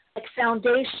like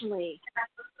foundationally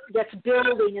that's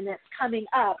building and that's coming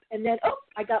up, and then,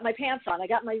 I got my pants on, I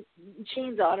got my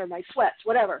jeans on, or my sweats,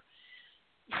 whatever.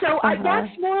 So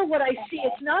that's more what I see.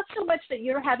 It's not so much that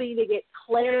you're having to get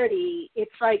clarity.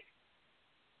 It's like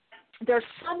there's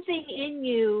something in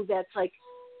you that's like,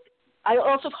 I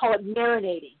also call it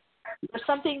marinating. There's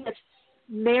something that's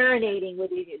marinating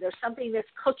within you. There's something that's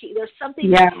cooking. There's something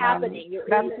that's happening. You're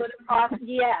input across.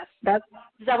 Yes. Is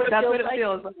that what it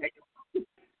feels like?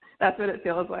 That's what it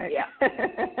feels like. Yeah.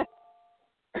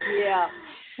 Yeah.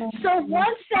 So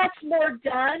once that's more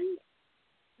done,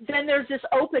 then there's this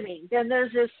opening. Then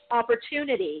there's this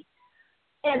opportunity.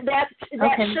 And that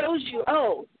shows you,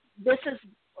 this is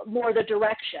more the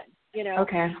direction,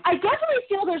 Okay. I definitely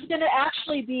feel there's going to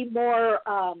actually be more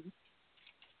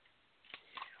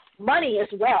money as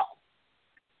well.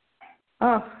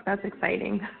 Oh, that's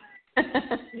exciting.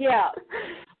 Yeah.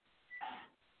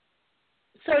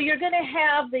 So you're going to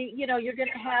have the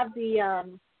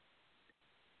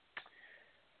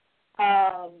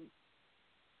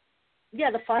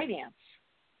the finance.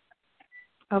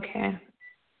 Okay.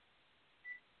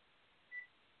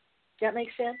 Does that make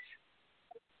sense?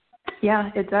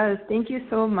 Yeah, it does. Thank you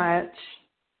so much.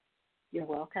 You're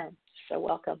welcome. So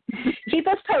welcome. Keep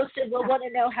us posted. We'll want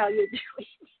to know how you're doing.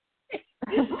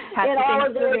 Happy all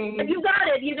of Thanksgiving. this. You got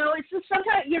it. It's just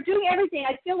sometimes you're doing everything.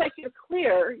 I feel like you're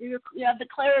clear. You have the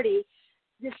clarity.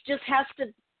 This just has to,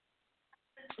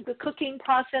 the cooking,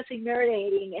 processing,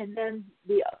 marinating, and then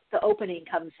the opening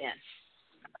comes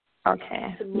in.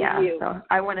 Okay. Yeah. So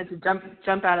I wanted to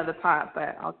jump out of the pot,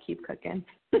 but I'll keep cooking.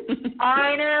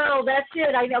 I know. That's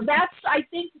it. I know. That's, I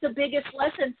think, the biggest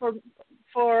lesson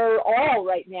for all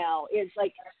right now is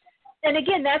like, and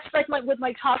again, that's like with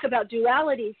my talk about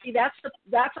duality. See, that's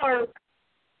our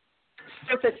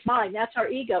surface mind. That's our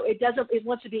ego. It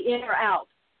wants to be in or out.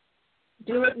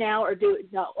 Do it now or do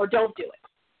it no, or don't do it.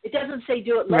 It doesn't say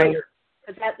do it later,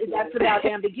 because that's about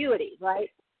ambiguity, right?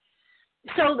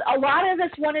 So a lot of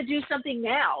us want to do something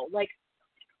now, like,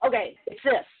 okay, it's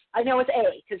this. I know it's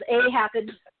A, because A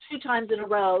happened 2 times in a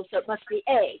row, so it must be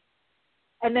A.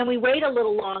 And then we wait a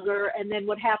little longer, and then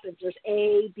what happens? There's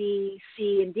A, B,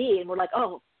 C, and D, and we're like,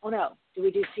 oh no, do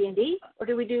we do C and D, or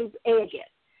do we do A again?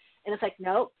 And it's like,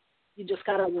 nope, you just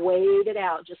got to wait it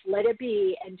out. Just let it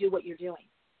be and do what you're doing.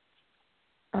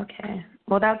 Okay.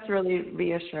 Well, that's really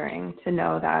reassuring to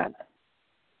know that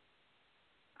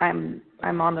I'm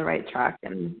on the right track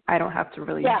and I don't have to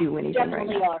really do anything right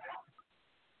now. Are.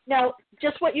 No,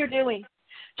 just what you're doing.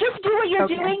 Just do what you're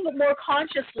doing, but more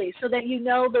consciously, so that you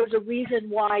know there's a reason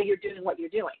why you're doing what you're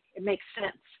doing. It makes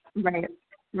sense.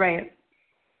 Right.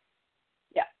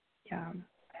 Yeah.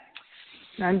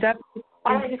 I'm definitely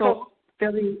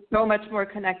feeling so much more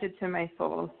connected to my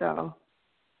soul. So.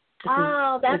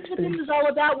 That's what this is all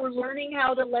about. We're learning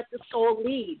how to let the soul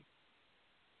lead.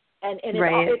 And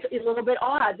it's a little bit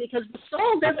odd because the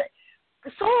soul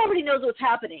already knows what's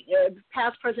happening,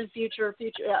 past, present, future,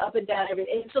 up and down,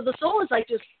 everything. And so the soul is like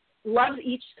just loves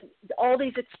all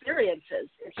these experiences.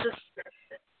 It's just,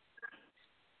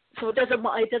 so it doesn't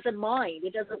mind.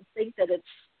 It doesn't think that it's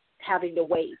having to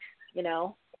wait,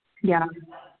 Yeah.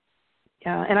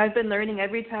 Yeah, and I've been learning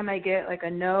every time I get like a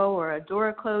no or a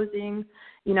door closing,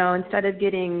 instead of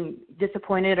getting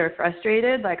disappointed or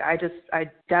frustrated, like I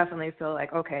definitely feel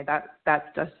like, okay, that's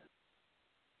just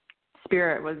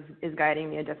spirit is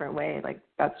guiding me a different way. Like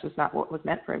that's just not what was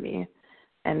meant for me,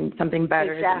 and something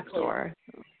better is in store.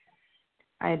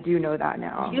 I do know that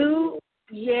now. Use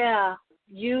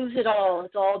it all.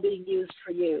 It's all being used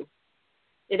for you.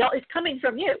 It's coming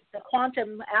from you, the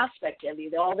quantum aspect of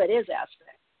you, all that is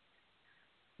aspect.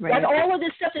 Right. And all of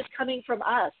this stuff is coming from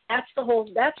us. That's the whole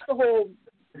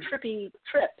trippy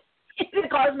trip. The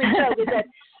cosmic joke is that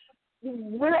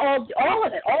we're all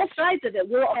of it, all sides of it,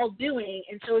 we're all doing.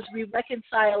 And so as we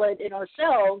reconcile it in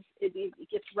ourselves, it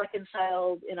gets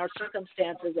reconciled in our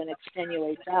circumstances and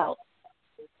extenuates out.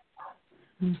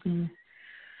 Mm-hmm.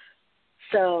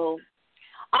 So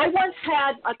I once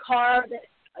had a car that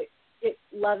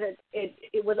love it.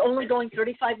 It was only going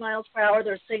 35 miles per hour.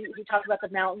 There's things, we talked about the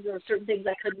mountains, there were certain things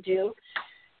I couldn't do.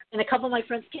 And a couple of my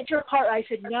friends, get your car. I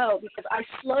said no, because I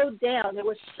slowed down. There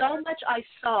was so much I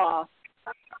saw,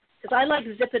 because I like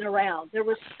zipping around. There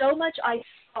was so much I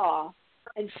saw,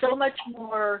 and so much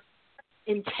more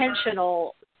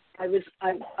intentional I was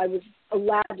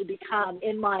allowed to become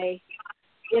in my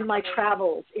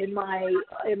travels, in my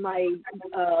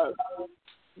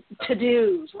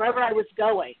to-dos, wherever I was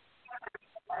going,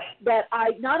 that I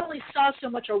not only saw so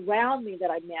much around me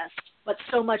that I missed, but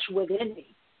so much within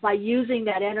me by using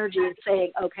that energy and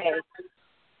saying, okay,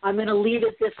 I'm going to leave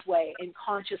it this way and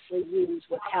consciously use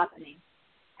what's happening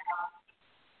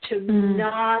to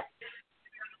not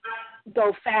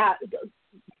go fast,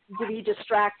 to be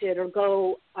distracted or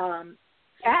go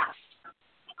fast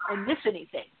and miss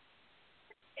anything.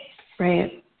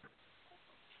 Right.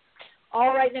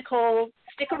 All right, Nicole,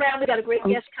 stick around. We got a great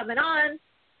guest coming on.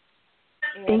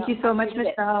 Thank you so much,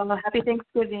 Michelle. Happy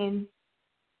Thanksgiving.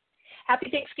 Happy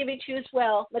Thanksgiving to you as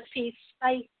well. Let's peace.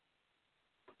 Bye.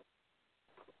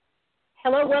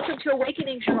 Hello, welcome to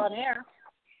Awakenings. You're on air.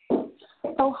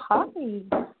 Oh, hi.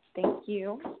 Thank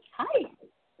you. Hi.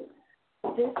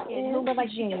 This is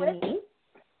Jamie.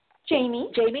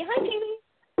 Jamie. Jamie. Hi, Jamie.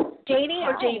 Janie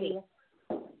or Jamie?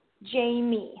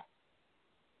 Jamie.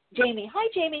 Jamie. Hi,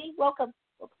 Jamie. Welcome.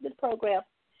 Welcome to the program.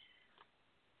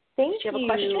 Thank you. Do you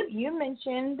have a question? You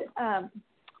mentioned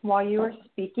while you were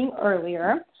speaking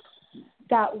earlier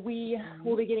that we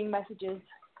will be getting messages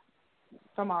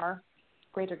from our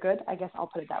greater good. I guess I'll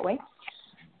put it that way.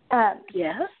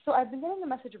 Yes. So I've been getting the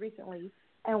message recently,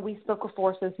 and we spoke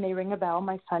before, so this may ring a bell.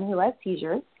 My son who has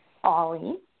seizures,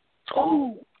 Ollie.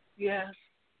 Oh, yes.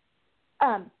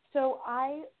 So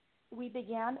we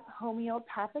began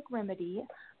homeopathic remedy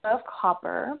of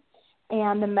copper,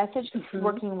 and the message,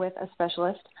 working with a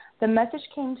specialist, the message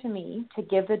came to me to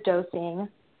give the dosing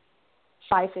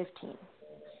 5:15.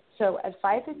 So at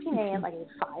 5:15 a.m. I gave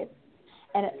 5,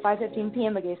 and at 5:15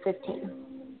 p.m. I gave 15.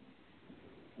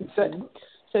 Good.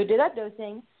 So I did that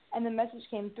dosing, and the message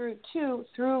came through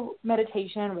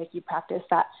meditation and Reiki practice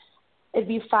that it'd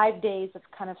be 5 days of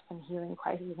kind of some healing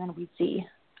crisis, and then we'd see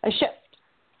a shift.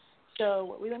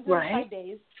 So we went through 5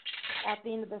 days. At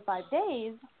the end of the 5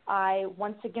 days, I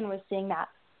once again was seeing that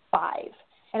 5.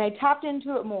 And I tapped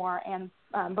into it more and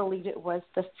believed it was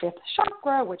the 5th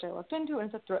chakra, which I looked into, and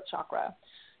it's the throat chakra.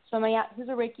 So my aunt, who's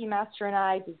a Reiki master, and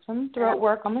I did some throat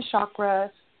work on the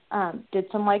chakra, did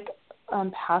some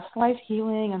past life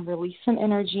healing and released some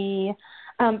energy.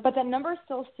 But that number is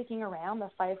still sticking around, the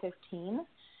 515.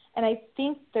 And I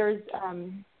think there's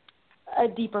a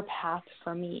deeper path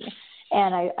for me.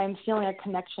 And I'm feeling a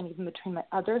connection even between my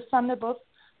other son. They're both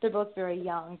very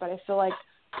young, but I feel like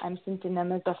I'm sensing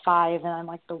them as the 5, and I'm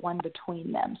like the one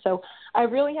between them. So I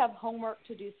really have homework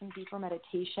to do, some deeper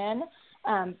meditation.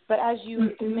 But as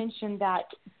you mentioned that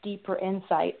deeper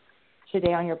insight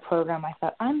today on your program, I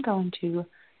thought I'm going to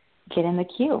get in the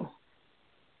queue.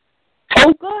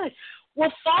 Oh, good.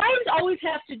 Well, 5s always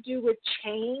have to do with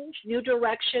change, new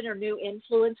direction, or new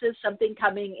influences, something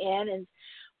coming in, and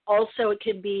also it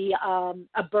can be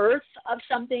a birth of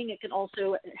something. It can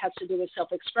also, it has to do with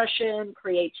self-expression,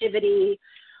 creativity.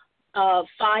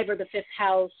 5 or the 5th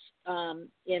house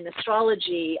in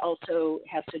astrology also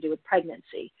has to do with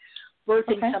pregnancy,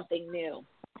 birthing something new.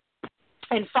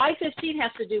 And 515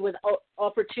 has to do with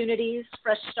opportunities,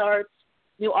 fresh starts,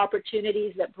 new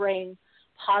opportunities that bring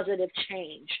positive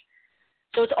change.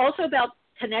 So it's also about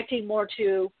connecting more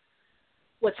to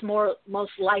what's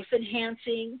most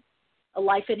life-enhancing, a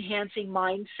life-enhancing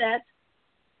mindset,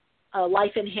 a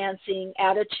life-enhancing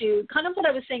attitude, kind of what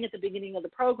I was saying at the beginning of the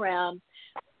program,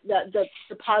 the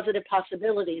positive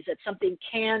possibilities that something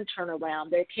can turn around.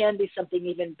 There can be something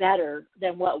even better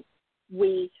than what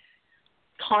we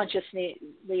consciously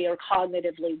or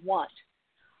cognitively want.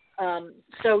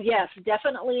 So yes,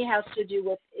 definitely has to do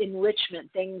with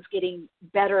enrichment, things getting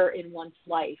better in one's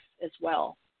life as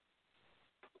well.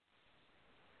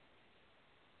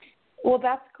 Well,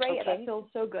 that's great. Okay. That feels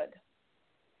so good.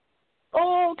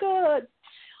 Oh, good.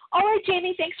 All right,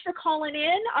 Jamie, thanks for calling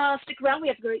in. Stick around. We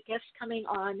have great guests coming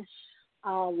on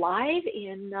live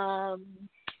in, well,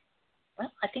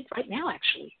 I think right now,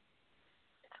 actually.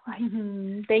 Right.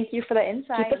 Mm-hmm. Thank you for the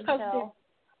insight. Keep us posted.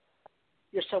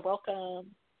 You're so welcome.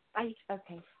 Bye.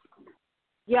 Okay.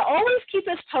 Yeah, always keep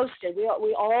us posted. We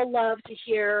all love to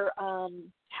hear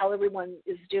how everyone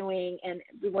is doing, and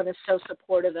everyone is so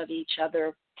supportive of each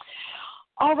other.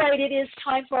 All right, it is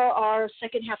time for our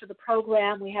second half of the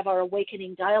program. We have our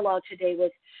Awakening Dialogue today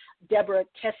with Deborah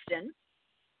Kesten.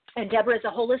 And Deborah is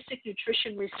a holistic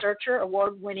nutrition researcher,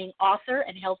 award-winning author,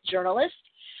 and health journalist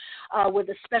with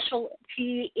a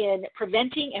specialty in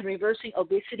preventing and reversing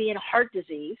obesity and heart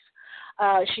disease.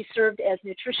 She served as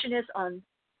nutritionist on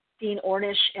Dean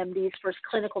Ornish, MD's first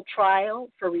clinical trial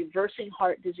for reversing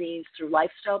heart disease through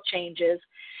lifestyle changes,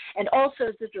 and also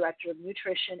as the director of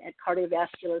nutrition at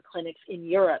cardiovascular clinics in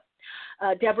Europe.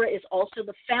 Deborah is also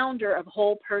the founder of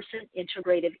Whole Person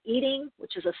Integrative Eating,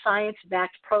 which is a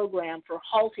science-backed program for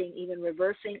halting, even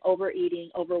reversing overeating,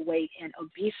 overweight, and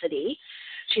obesity.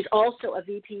 She's also a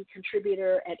VP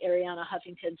contributor at Arianna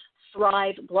Huffington's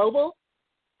Thrive Global.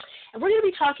 And we're going to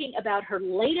be talking about her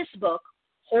latest book,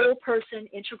 Whole Person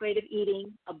Integrative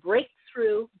Eating, a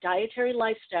breakthrough dietary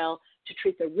lifestyle to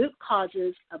treat the root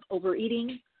causes of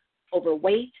overeating,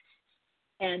 overweight,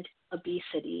 and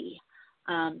obesity.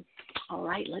 All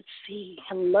right, let's see.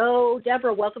 Hello,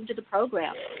 Deborah. Welcome to the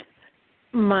program.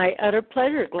 My utter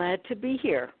pleasure. Glad to be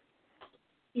here.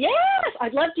 Yes, I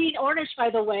love Dean Ornish, by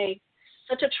the way.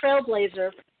 Such a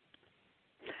trailblazer.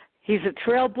 He's a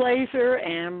trailblazer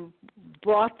and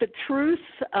brought the truth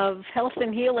of health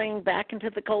and healing back into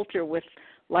the culture with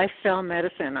lifestyle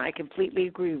medicine. I completely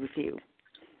agree with you.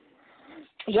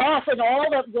 Yes, and all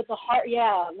with the heart,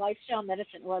 lifestyle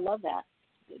medicine. Oh, I love that.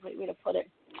 Great way to put it.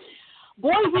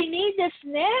 Boy, we need this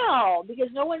now because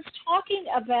no one's talking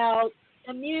about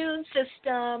immune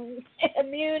system,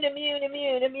 immune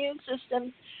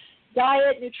system,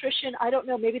 diet, nutrition. I don't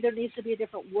know. Maybe there needs to be a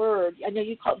different word. I know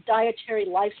you call it dietary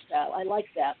lifestyle. I like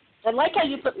that. I like how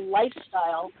you put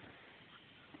lifestyle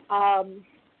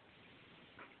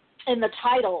in the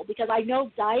title because I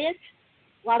know diet,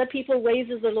 a lot of people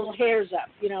raises their little hairs up,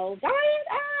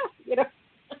 diet,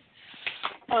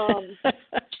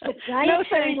 but dietary, no,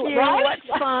 thank you. Right?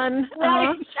 What fun.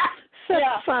 Right.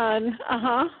 Such fun.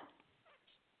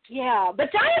 Yeah, but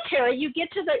dietary, you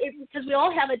get to because we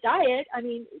all have a diet. I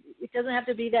mean, it doesn't have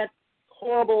to be that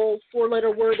horrible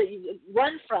 4-letter word that you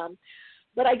run from.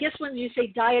 But I guess when you say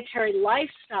dietary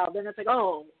lifestyle, then it's like,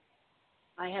 oh,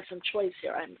 I have some choice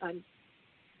here. I'm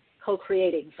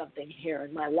co-creating something here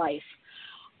in my life.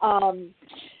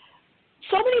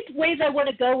 So many ways I want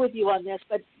to go with you on this,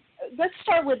 but let's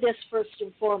start with this first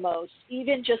and foremost,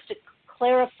 even just to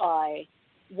clarify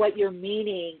what you're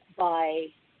meaning by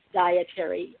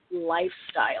dietary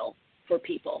lifestyle for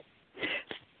people.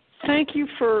 Thank you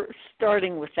for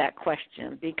starting with that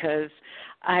question because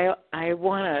I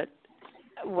want to,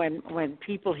 when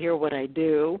people hear what I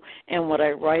do and what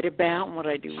I write about and what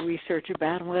I do research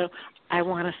about, I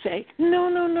want to say, no,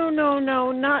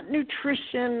 not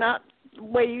nutrition, not the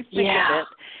way you think of it.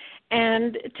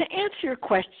 And to answer your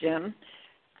question,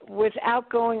 without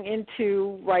going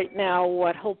into right now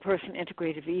what whole person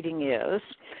integrative eating is,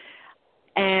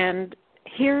 and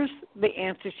here's the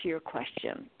answer to your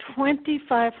question.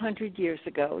 2,500 years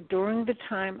ago, during the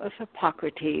time of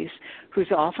Hippocrates,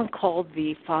 who's often called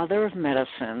the father of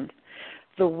medicine,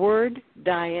 the word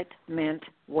diet meant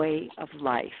way of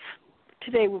life.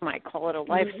 Today we might call it a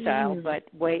lifestyle, but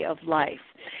way of life.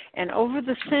 And over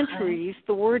the centuries,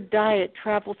 the word diet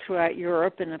traveled throughout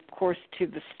Europe and, of course, to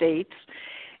the States,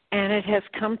 and it has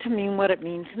come to mean what it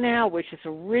means now, which is a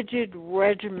rigid,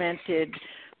 regimented,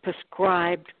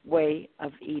 prescribed way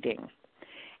of eating.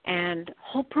 And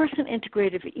whole person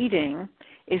integrative eating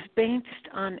is based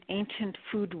on ancient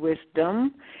food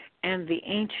wisdom and the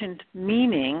ancient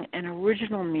meaning and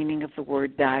original meaning of the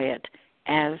word diet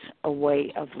as a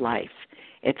way of life.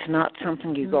 It's not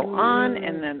something you go on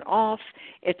and then off.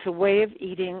 It's a way of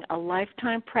eating, a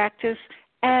lifetime practice,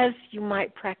 as you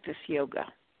might practice yoga.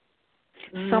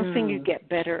 Something you get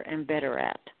better and better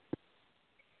at.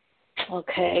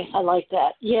 Okay, I like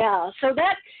that. Yeah, so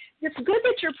it's good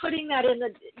that you're putting that in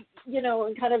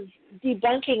and kind of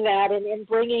debunking that and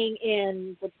bringing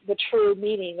in the true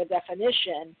meaning, the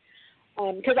definition.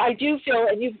 because I do feel,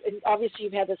 and obviously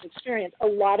you've had this experience, a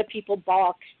lot of people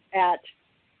balk at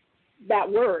that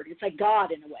word. It's like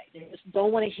God in a way. They just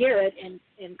don't want to hear it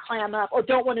and clam up, or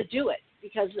don't want to do it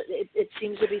because it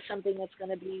seems to be something that's going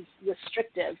to be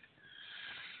restrictive.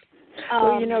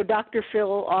 Well, Dr.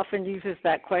 Phil often uses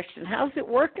that question. How's it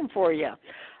working for you?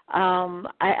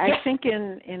 I think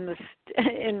in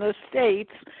the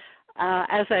States,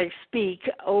 as I speak,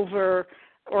 over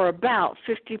or about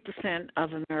 50%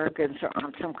 of Americans are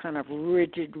on some kind of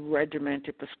rigid,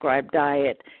 regimented, prescribed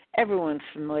diet. Everyone's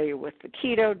familiar with the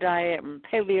keto diet and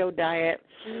paleo diet,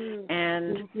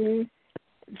 and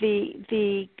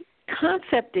the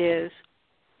concept is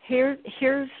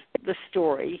here's the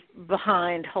story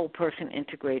behind whole person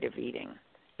integrative eating,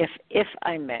 if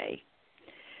I may.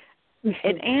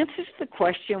 It answers the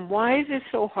question, why is it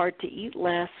so hard to eat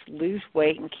less, lose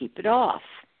weight, and keep it off?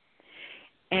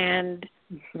 And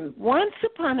once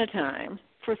upon a time,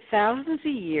 for thousands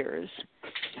of years,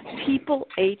 people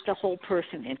ate the whole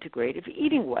person integrative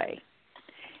eating way.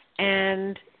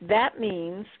 And that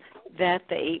means that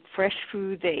they ate fresh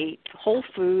food, they ate whole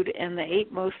food, and they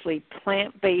ate mostly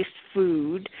plant-based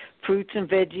food, fruits and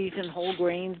veggies and whole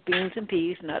grains, beans and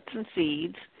peas, nuts and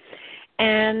seeds.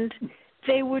 And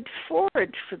they would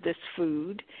forage for this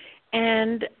food.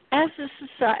 And as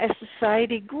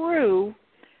society grew,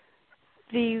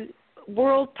 the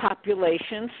world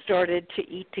population started to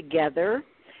eat together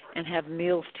and have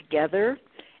meals together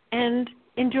and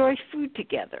enjoy food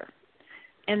together.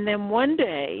 And then one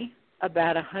day,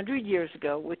 about 100 years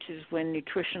ago, which is when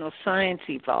nutritional science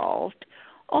evolved,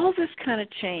 all this kind of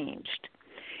changed.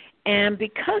 And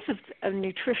because of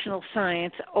nutritional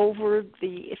science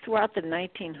throughout the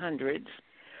 1900s,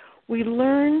 we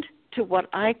learned to what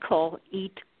I call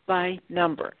eat by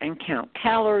number and count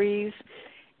calories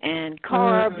and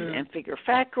carbs and figure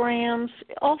fat grams,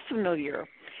 all familiar.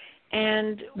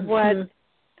 And what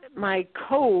my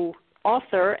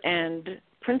co-author and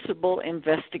principal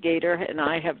investigator and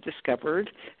I have discovered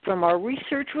from our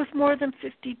research with more than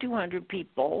 5,200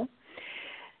 people,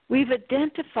 we've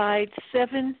identified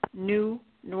 7 new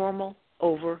normal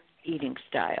overeating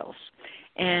styles.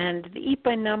 And the eat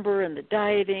by number and the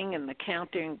dieting and the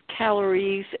counting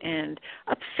calories and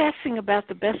obsessing about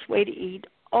the best way to eat,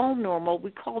 all normal.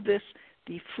 We call this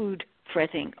the food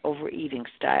fretting overeating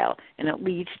style, and it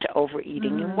leads to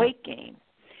overeating and weight gain.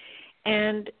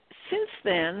 And since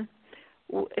then,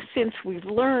 since we've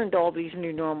learned all these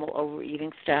new normal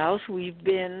overeating styles, we've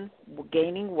been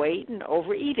gaining weight and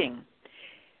overeating.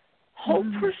 Whole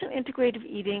person integrative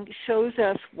eating shows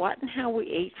us what and how we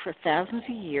ate for thousands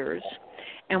of years,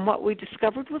 and what we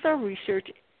discovered with our research,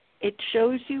 it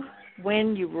shows you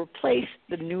when you replace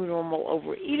the new normal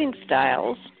overeating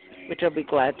styles, which I'll be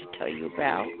glad to tell you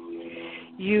about,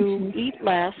 you eat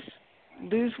less,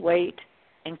 lose weight,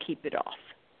 and keep it off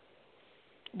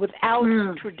without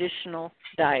traditional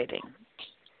dieting.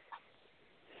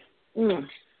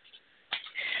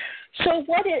 So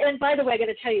and by the way, I got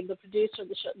to tell you, the producer of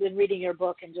the show been reading your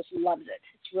book and just loves it.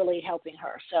 It's really helping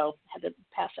her. So I had to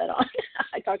pass that on.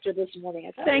 I talked to her this morning.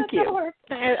 I thought, thank you.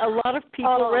 A lot of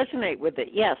people resonate with it,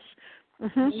 yes.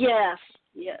 Yes.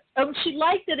 She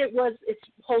liked that it's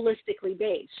holistically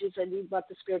based. She said you brought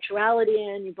the spirituality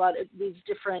in, you brought these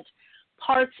different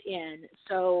parts in.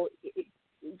 So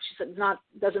she said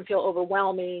doesn't feel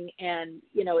overwhelming, and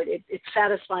it's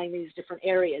satisfying these different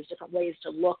areas, different ways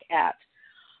to look at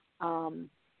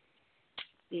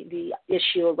the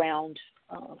issue around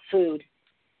food.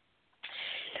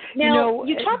 Now,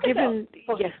 you talk about...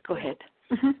 Yes, go ahead.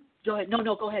 Go ahead. No,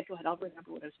 go ahead. I'll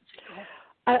remember what I was going to say. Go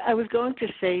ahead. I was going to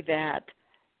say that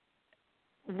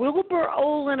Wilbur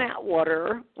Olin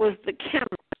Atwater was the chemist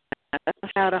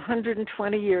about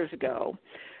 120 years ago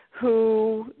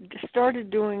who started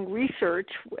doing research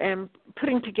and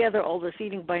putting together all this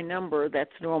eating by number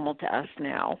that's normal to us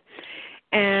now.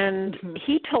 And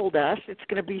he told us, it's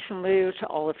going to be familiar to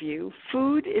all of you,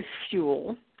 food is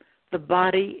fuel, the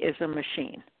body is a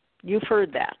machine. You've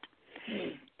heard that.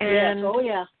 And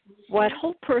what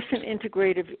whole person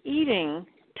integrative eating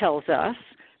tells us,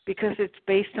 because it's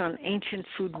based on ancient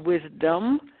food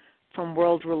wisdom from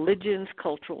world religions,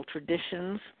 cultural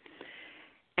traditions,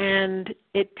 and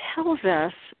it tells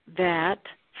us that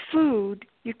food,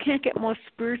 you can't get more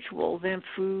spiritual than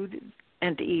food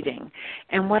and eating.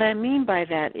 And what I mean by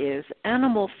that is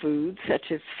animal foods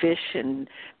such as fish and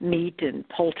meat and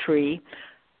poultry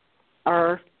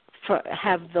are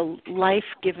have the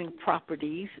life-giving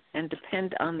properties and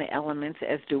depend on the elements,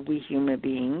 as do we human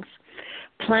beings.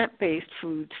 Plant-based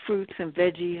foods, fruits and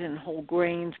veggies and whole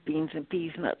grains, beans and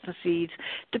peas, nuts and seeds,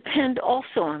 depend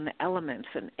also on the elements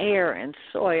and air and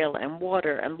soil and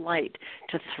water and light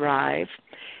to thrive,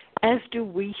 as do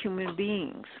we human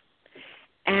beings.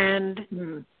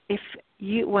 And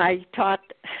I taught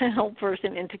whole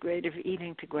person integrative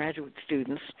eating to graduate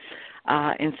students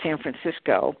in San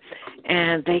Francisco,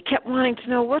 and they kept wanting to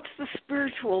know what's the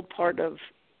spiritual part of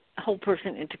whole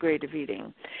person integrative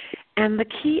eating. And the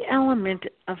key element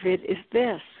of it is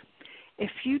this: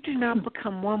 if you do not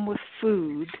become one with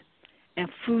food and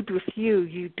food with you,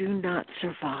 you do not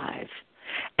survive.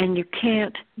 And you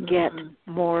can't get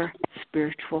more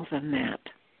spiritual than that.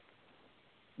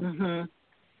 Mm-hmm.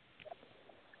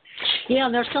 Yeah,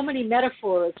 and there's so many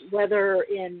metaphors, whether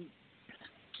in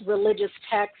religious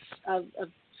texts of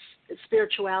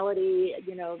spirituality,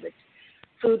 the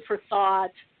food for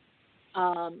thought,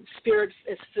 spirit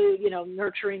as food,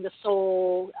 nurturing the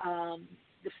soul,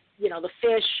 the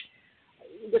fish,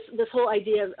 this whole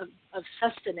idea of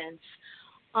sustenance.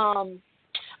 I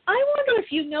wonder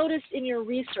if you noticed in your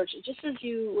research, just as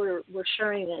you were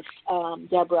sharing this,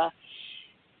 Deborah,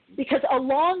 because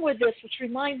along with this, which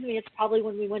reminds me, it's probably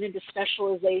when we went into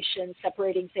specialization,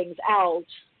 separating things out,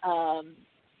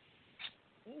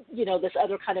 this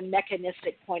other kind of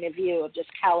mechanistic point of view of just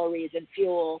calories and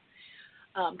fuel,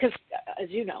 because, as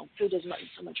you know, food is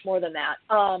so much more than that.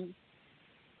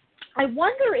 I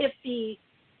wonder if the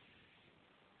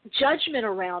judgment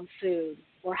around food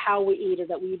or how we eat or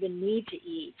that we even need to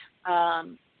eat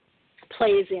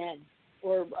plays in,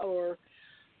 or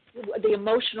the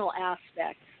emotional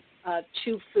aspect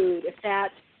to food, if that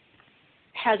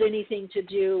has anything to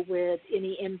do with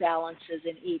any imbalances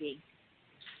in eating.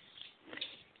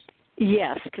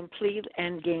 Yes, complete,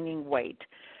 and gaining weight.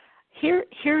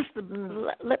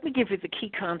 Let me give you the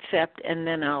key concept, and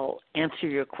then I'll answer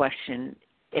your question,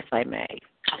 if I may.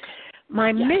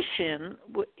 My mission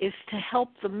is to help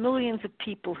the millions of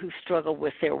people who struggle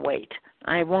with their weight.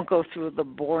 I won't go through the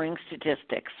boring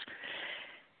statistics.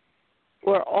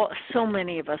 So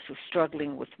many of us are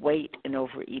struggling with weight and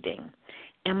overeating.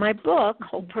 And my book,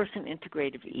 Whole Person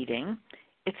Integrative Eating,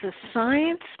 it's a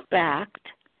science-backed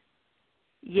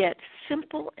yet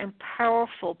simple and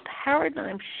powerful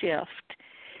paradigm shift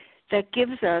that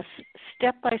gives us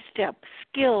step-by-step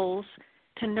skills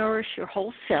to nourish your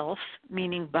whole self,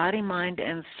 meaning body, mind,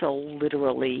 and soul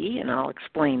literally, and I'll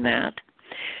explain that,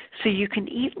 so you can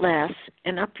eat less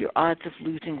and up your odds of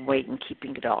losing weight and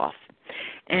keeping it off.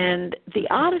 And the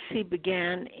odyssey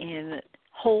began in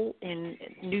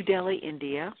New Delhi,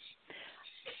 India.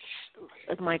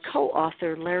 My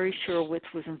co-author, Larry Sherwitz,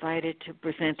 was invited to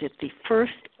present at the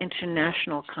first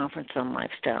International Conference on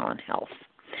Lifestyle and Health.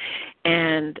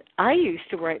 And I used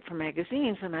to write for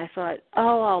magazines, and I thought,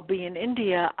 I'll be in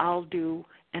India, I'll do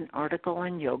an article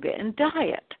on yoga and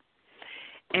diet.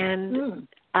 And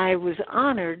I was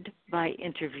honored by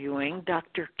interviewing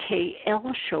Dr.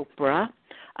 K.L. Chopra,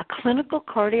 a clinical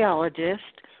cardiologist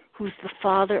who's the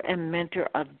father and mentor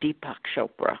of Deepak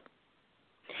Chopra.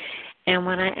 And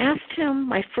when I asked him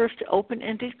my first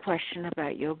open-ended question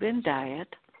about yoga and diet,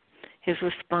 his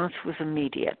response was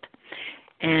immediate.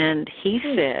 And he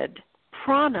said,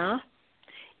 prana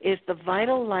is the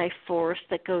vital life force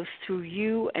that goes through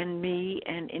you and me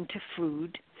and into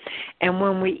food. And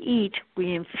when we eat,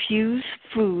 we infuse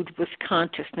food with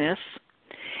consciousness,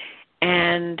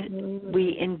 and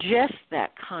we ingest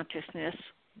that consciousness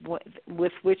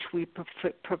with which we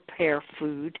prepare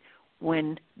food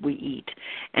when we eat.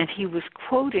 And he was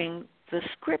quoting the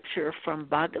scripture from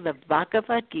the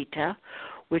Bhagavad Gita,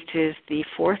 which is the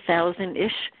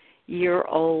 4,000-ish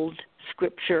year-old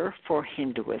scripture for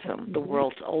Hinduism, the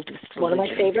world's oldest religion. One of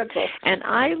my favorite books. And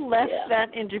I left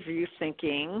that interview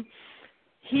thinking,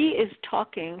 he is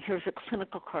talking, here's a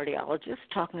clinical cardiologist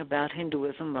talking about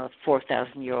Hinduism, a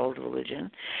 4,000-year-old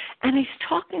religion, and he's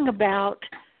talking about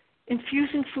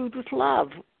infusing food with love.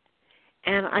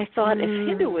 And I thought, if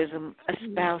Hinduism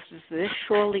espouses this,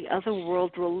 surely other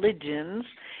world religions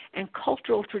and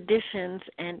cultural traditions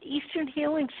and Eastern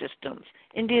healing systems,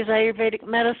 India's Ayurvedic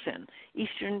medicine,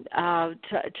 Eastern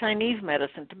Chinese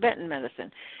medicine, Tibetan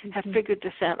medicine, have figured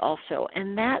this out also.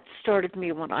 And that started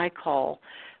me what I call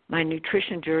my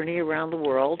nutrition journey around the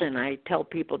world. And I tell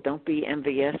people, don't be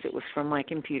envious. It was from my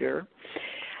computer.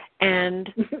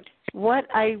 And what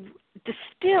I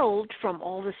distilled from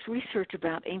all this research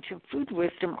about ancient food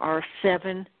wisdom are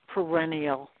 7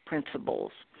 perennial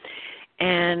principles.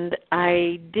 And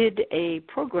I did a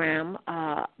program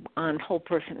on whole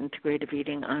person integrative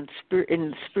eating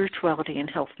in Spirituality and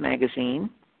Health magazine.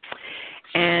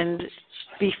 And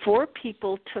before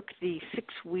people took the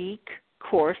 6-week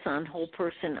course on whole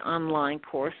person, online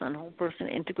course on whole person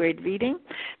integrated eating,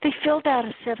 they filled out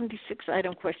a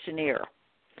 76-item questionnaire.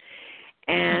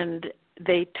 And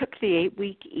they took the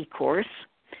 8-week e-course,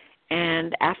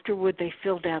 and afterward they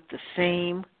filled out the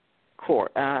same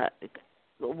course.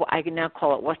 I can now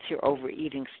call it What's Your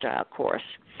Overeating Style course.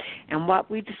 And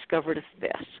what we discovered is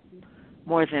this.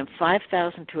 More than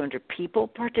 5,200 people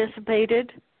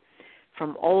participated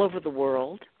from all over the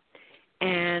world.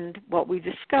 And what we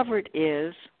discovered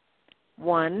is,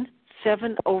 1,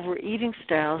 7 overeating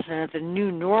styles are the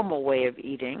new normal way of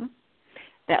eating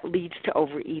that leads to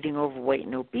overeating, overweight,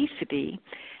 and obesity.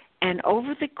 And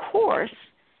over the course,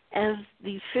 as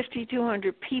these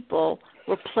 5,200 people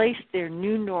replaced their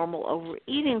new normal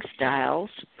overeating styles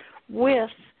with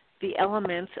the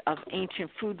elements of ancient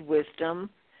food wisdom,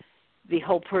 the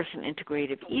whole person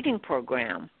integrative eating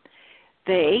program,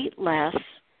 they ate less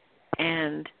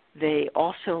and they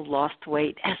also lost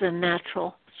weight as a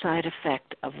natural side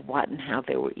effect of what and how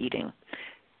they were eating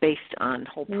based on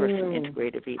whole person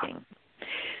integrative eating.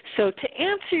 So to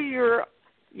answer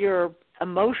your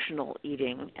emotional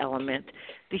eating element,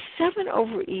 the 7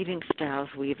 overeating styles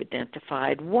we've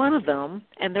identified, one of them,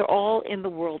 and they're all in the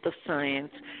world of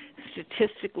science,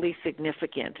 statistically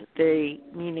significant,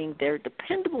 meaning they're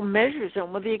dependable measures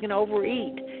on whether you can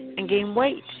overeat and gain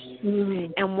weight.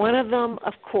 And one of them,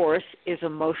 of course, is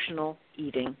emotional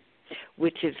eating,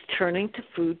 which is turning to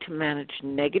food to manage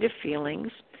negative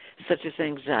feelings such as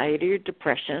anxiety or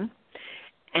depression.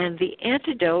 And the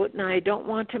antidote, and I don't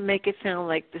want to make it sound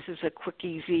like this is a quick,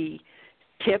 easy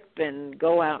tip and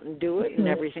go out and do it and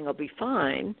everything will be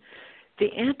fine.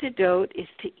 The antidote is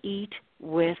to eat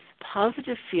with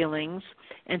positive feelings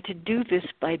and to do this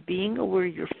by being aware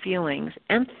of your feelings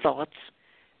and thoughts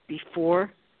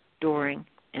before, during,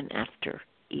 and after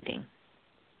eating.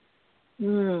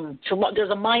 So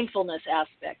there's a mindfulness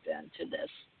aspect then to this.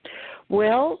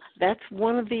 Well, that's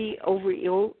one of the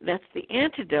that's the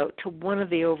antidote to one of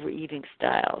the overeating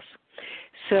styles.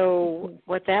 So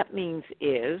what that means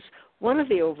is one of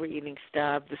the overeating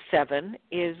styles, the 7,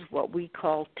 is what we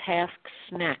call task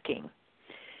snacking.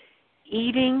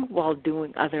 Eating while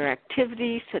doing other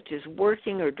activities such as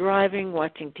working or driving,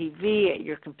 watching TV at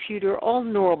your computer, all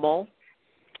normal.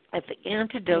 And the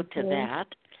antidote to that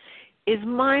is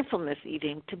mindfulness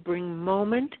eating, to bring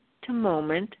moment to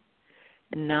moment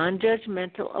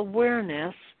non-judgmental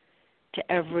awareness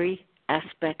to every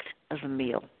aspect of a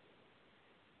meal.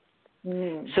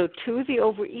 So 2 of the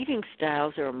overeating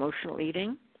styles are emotional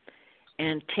eating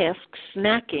and task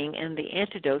snacking, and the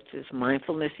antidotes is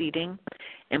mindfulness eating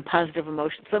and positive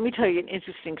emotions. Let me tell you an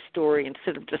interesting story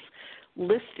instead of just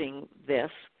listing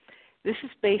this. This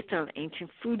is based on ancient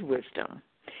food wisdom.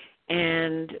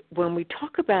 And when we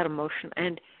talk about emotion,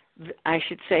 and I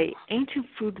should say ancient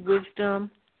food wisdom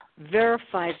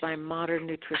verified by modern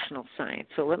nutritional science.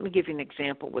 So let me give you an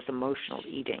example with emotional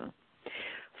eating.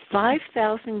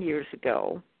 5,000 years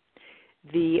ago,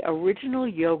 the original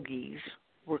yogis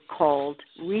were called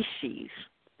rishis,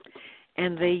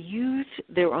 and they used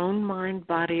their own mind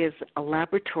body as a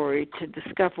laboratory to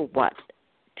discover what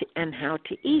and how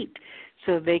to eat,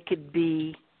 so they could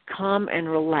be calm and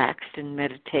relaxed and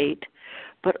meditate,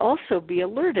 but also be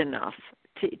alert enough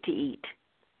to eat.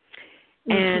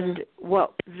 And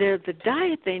the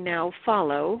diet they now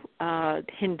follow,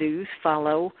 Hindus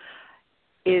follow,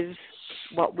 is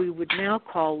what we would now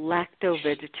call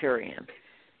lacto-vegetarian,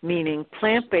 meaning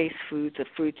plant-based foods of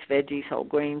fruits, veggies, whole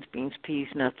grains, beans, peas,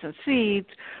 nuts, and seeds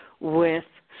with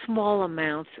small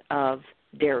amounts of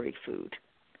dairy food,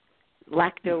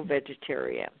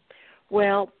 lacto-vegetarian.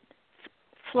 Well,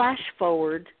 flash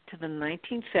forward to the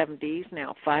 1970s,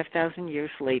 now 5,000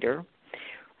 years later,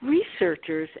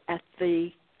 researchers at the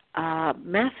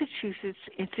Massachusetts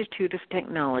Institute of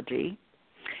Technology,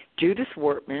 Judith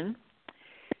Wortman,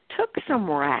 took some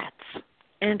rats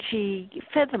and she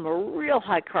fed them a real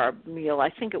high-carb meal. I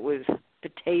think it was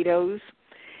potatoes,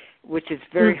 which is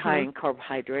very high in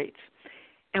carbohydrates.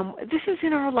 And this is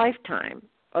in our lifetime,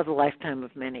 or the lifetime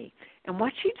of many. And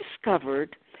what she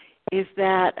discovered is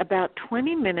that about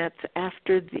 20 minutes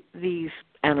after these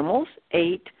animals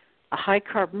ate a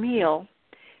high-carb meal,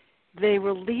 they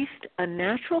released a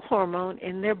natural hormone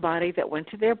in their body that went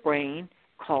to their brain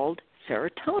called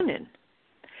serotonin.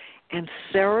 And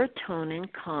serotonin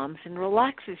calms and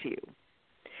relaxes you.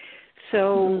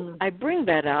 So I bring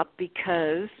that up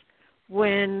because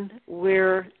when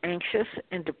we're anxious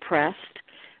and depressed,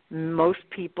 most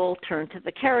people turn to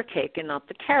the carrot cake and not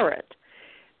the carrot,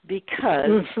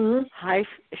 because high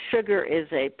sugar is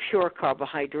a pure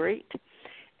carbohydrate,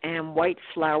 and white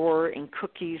flour in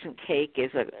cookies and cake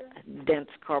is a dense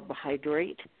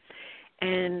carbohydrate.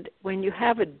 And when you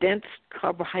have a dense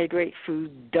carbohydrate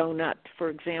food, donut, for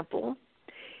example,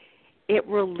 it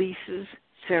releases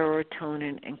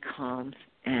serotonin and calms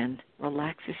and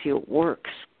relaxes you. It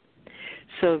works.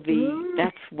 So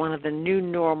that's one of the new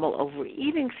normal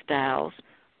overeating styles,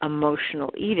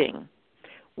 emotional eating.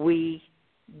 We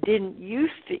didn't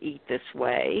used to eat this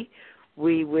way.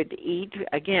 We would eat,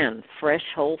 again, fresh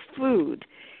whole food.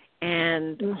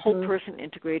 And whole person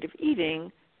integrative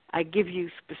eating, I give you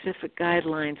specific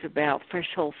guidelines about fresh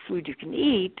whole food you can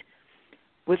eat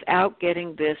without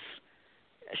getting this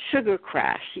sugar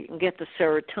crash. You can get the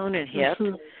serotonin hit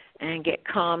and get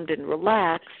calmed and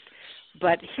relaxed.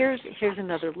 But here's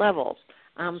another level.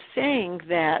 I'm saying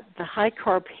that the high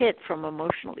carb hit from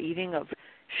emotional eating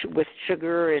with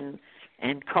sugar and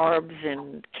carbs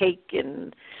and cake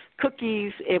and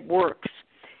cookies, it works.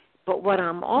 But what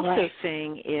I'm also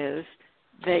saying is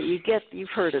that you've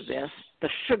heard of this, the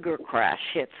sugar crash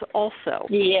hits also.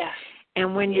 Yeah.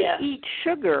 And when you eat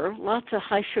sugar, lots of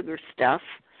high sugar stuff,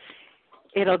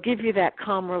 it'll give you that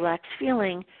calm, relaxed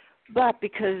feeling. But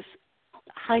because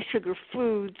high sugar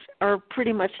foods are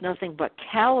pretty much nothing but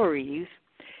calories,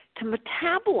 to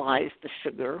metabolize the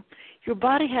sugar, your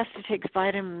body has to take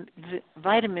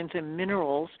vitamins and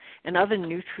minerals and other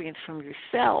nutrients from your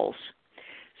cells.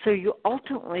 So you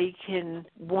ultimately can,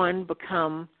 one,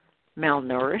 become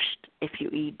malnourished if you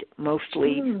eat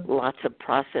mostly lots of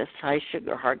processed high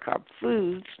sugar, high carb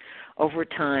foods over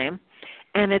time.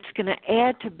 And it's going to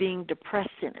add to being depressed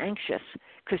and anxious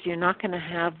because you're not going to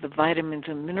have the vitamins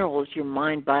and minerals your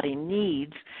mind, body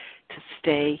needs to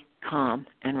stay calm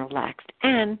and relaxed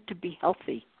and to be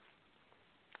healthy.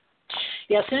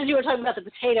 Yeah, as soon as you were talking about the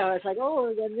potato, I was like,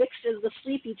 oh, the next is the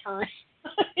sleepy time.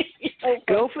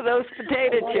 Go for those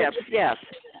potato chips, yes.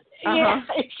 Yeah,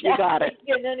 exactly. You got it.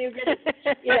 And then you get,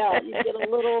 you get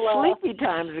a little... Sleepy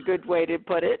time is a good way to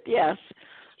put it, yes.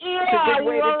 Yeah, it's a good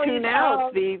way to tune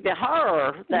out the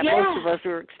horror that most of us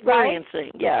are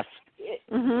experiencing, yes.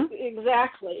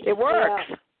 Exactly. It works.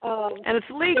 Yeah. And it's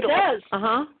legal. It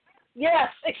does. Yes,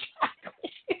 exactly.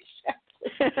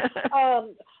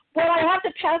 Well, I have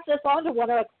to pass this on to one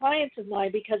of the clients of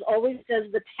mine because always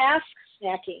does the task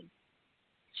snacking.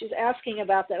 She's asking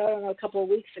about that, I don't know, a couple of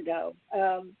weeks ago.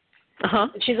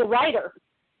 She's a writer,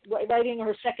 writing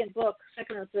her second or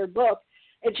third book,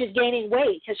 and she's gaining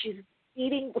weight because she's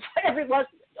eating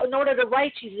in order to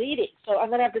write, she's eating. So I'm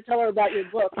going to have to tell her about your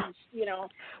book,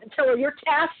 and tell her your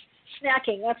task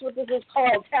snacking. That's what this is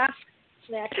called, task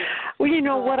snacking.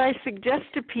 Well, what I suggest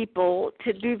to people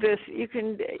to do this,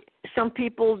 some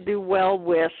people do well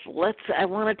with, I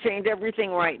want to change everything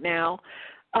right now.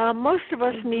 Most of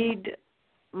us need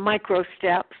micro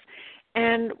steps.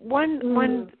 And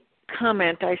one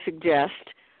comment I suggest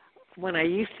when I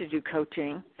used to do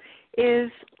coaching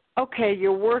is, okay,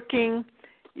 you're working,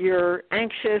 you're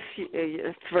anxious,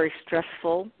 it's very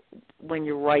stressful when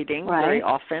you're writing very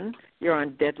often, you're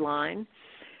on deadline.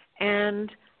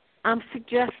 And I'm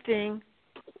suggesting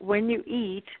when you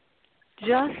eat,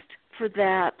 just for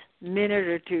that minute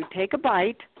or two, take a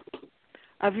bite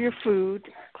of your food,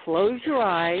 close your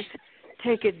eyes,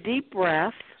 take a deep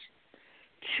breath,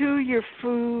 chew your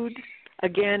food.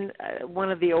 Again,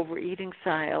 one of the overeating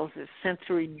styles is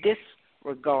sensory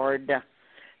disregard,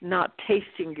 not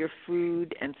tasting your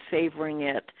food and savoring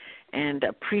it and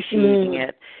appreciating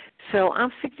it. So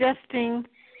I'm suggesting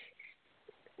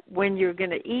when you're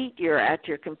going to eat, you're at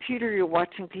your computer, you're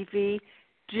watching TV,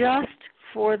 just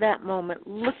for that moment,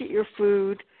 look at your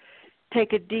food,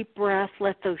 take a deep breath,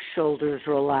 let those shoulders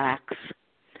relax.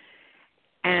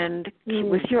 And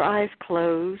with your eyes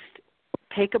closed,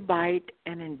 take a bite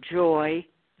and enjoy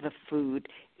the food,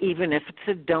 even if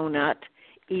it's a donut,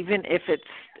 even if it's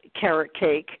carrot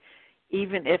cake,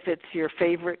 even if it's your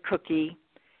favorite cookie.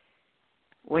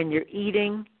 When you're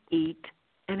eating, eat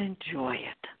and enjoy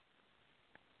it.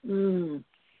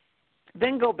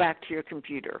 Then go back to your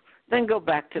computer. Then go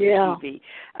back to the TV.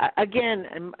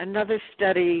 Again, another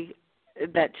study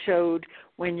that showed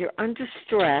when you're under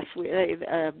stress,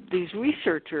 these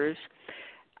researchers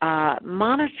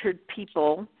monitored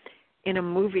people in a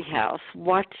movie house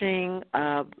watching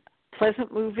a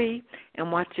pleasant movie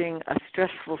and watching a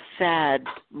stressful, sad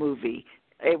movie.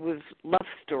 It was Love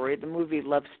Story, the movie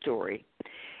Love Story.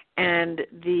 And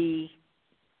the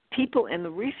people in the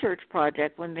research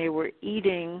project, when they were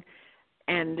eating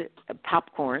and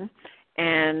popcorn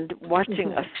and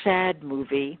watching a sad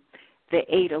movie, they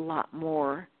ate a lot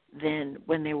more than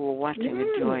when they were watching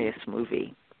a joyous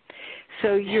movie.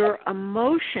 So your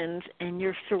emotions and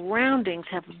your surroundings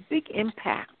have a big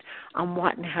impact on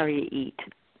what and how you eat.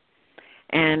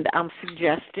 And I'm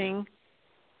suggesting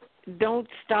don't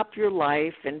stop your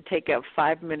life and take a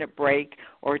 5-minute break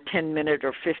or 10-minute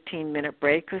or 15-minute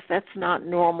break, because that's not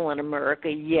normal in America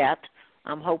yet.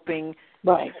 I'm hoping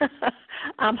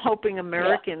I'm hoping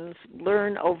Americans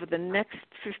learn over the next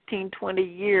 15, 20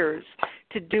 years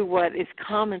to do what is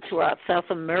common throughout South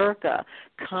America,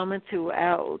 common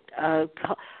throughout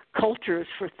cultures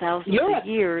for thousands of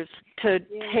years, to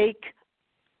take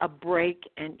a break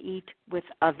and eat with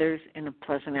others in a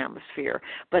pleasant atmosphere.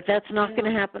 But that's not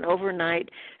going to happen overnight.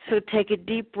 So take a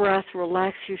deep breath,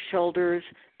 relax your shoulders,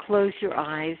 close your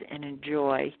eyes, and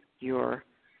enjoy your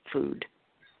food.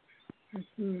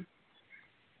 Mm-hmm.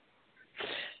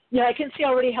 Yeah, I can see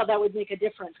already how that would make a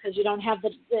difference, because you don't have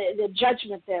the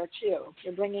judgment there too.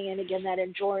 You're bringing in again that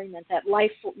enjoyment, that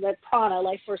life, that prana,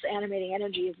 life force, animating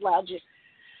energy is allowed you,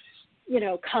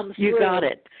 come through. You got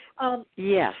it.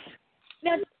 Yes.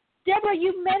 Now, Deborah,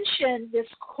 you mentioned this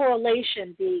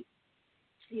correlation,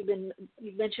 you've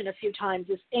mentioned a few times,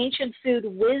 this ancient food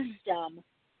wisdom,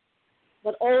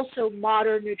 but also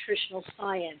modern nutritional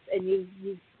science, and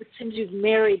it seems you've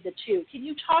married the two. Can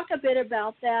you talk a bit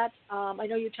about that? I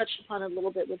know you touched upon it a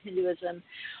little bit with Hinduism,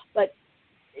 but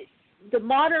the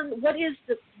modern,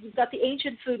 you've got the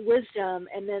ancient food wisdom,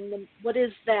 and then what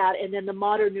is that, and then the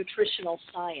modern nutritional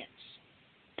science?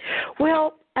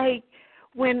 Well,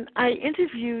 when I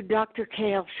interviewed Dr.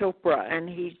 K.L. Chopra, and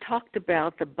he talked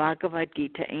about the Bhagavad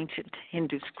Gita, ancient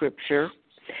Hindu scripture,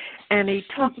 and he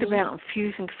talked about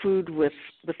infusing food with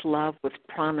love, with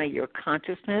prana, your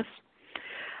consciousness,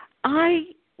 I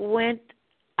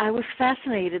was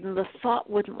fascinated, and the thought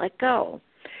wouldn't let go.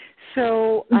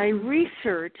 So I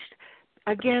researched,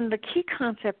 again, the key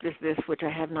concept is this, which I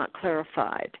have not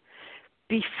clarified.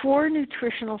 Before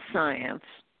nutritional science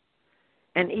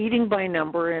and eating by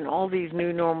number and all these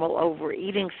new normal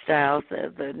overeating styles,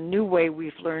 the new way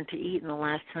we've learned to eat in the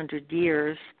last 100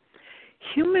 years,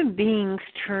 human beings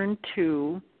turn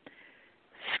to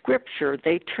scripture.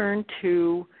 They turn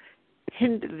to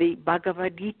the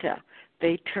Bhagavad Gita.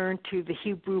 They turn to the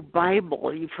Hebrew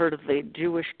Bible. You've heard of the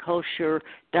Jewish kosher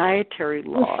dietary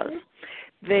laws.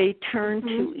 They turn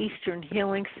to Eastern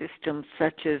healing systems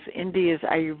such as India's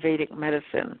Ayurvedic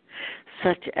medicine,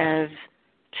 such as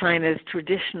China's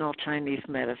traditional Chinese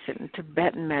medicine,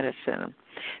 Tibetan medicine.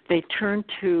 They turn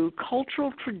to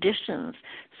cultural traditions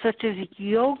such as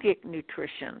yogic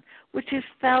nutrition, which is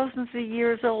thousands of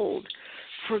years old,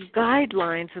 for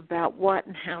guidelines about what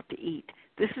and how to eat.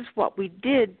 This is what we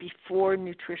did before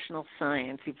nutritional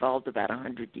science evolved about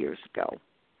 100 years ago.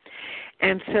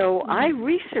 And so I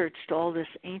researched all this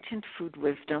ancient food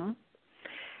wisdom,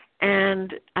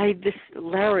 and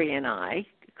Larry and I,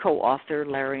 co-author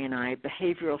Larry and I,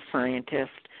 behavioral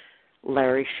scientist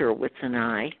Larry Sherwitz and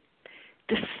I,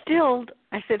 distilled,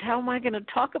 I said, how am I going to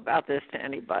talk about this to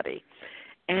anybody?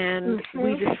 And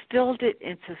we distilled it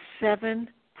into 7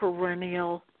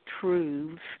 perennial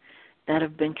truths that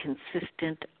have been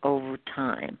consistent over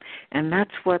time. And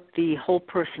that's what the Whole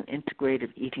Person Integrative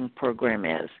Eating Program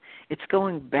is. It's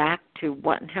going back to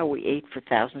what and how we ate for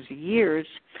thousands of years.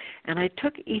 And I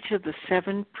took each of the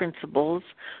 7 principles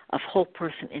of Whole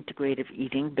Person Integrative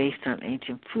Eating based on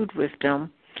ancient food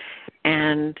wisdom.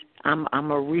 And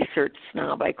I'm a research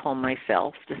snob, I call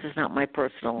myself. This is not my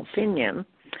personal opinion.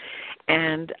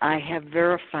 And I have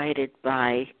verified it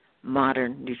by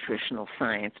modern nutritional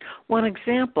science. One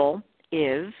example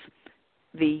is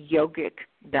the yogic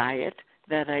diet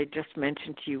that I just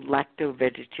mentioned to you,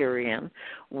 lacto-vegetarian,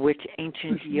 which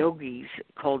ancient yogis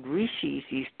called rishis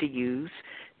used to use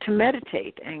to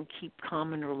meditate and keep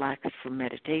calm and relaxed for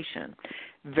meditation.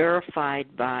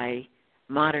 Verified by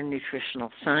modern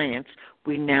nutritional science,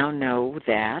 we now know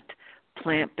that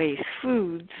plant-based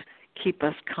foods keep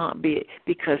us calm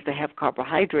because they have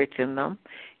carbohydrates in them,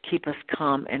 keep us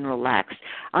calm and relaxed.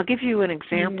 I'll give you an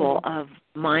example of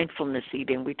mindfulness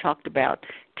eating. We talked about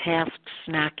task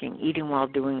snacking, eating while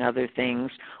doing other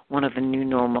things, one of the new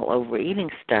normal overeating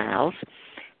styles.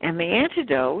 And the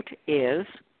antidote is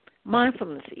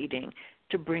mindfulness eating,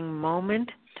 to bring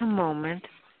moment-to-moment,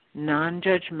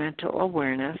 non-judgmental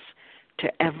awareness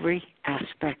to every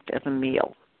aspect of the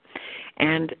meal.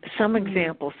 And some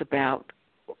examples about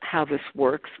how this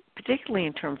works, particularly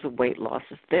in terms of weight loss,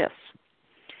 is this.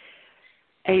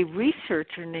 A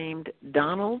researcher named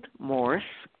Donald Morris,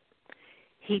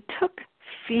 he took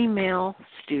female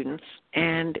students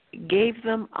and gave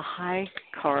them a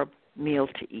high-carb meal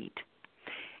to eat.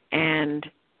 And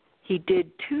he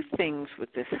did 2 things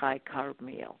with this high-carb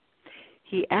meal.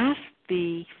 He asked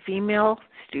the female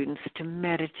students to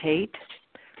meditate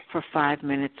for 5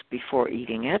 minutes before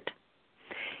eating it,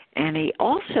 and he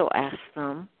also asked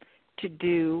them to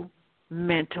do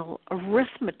mental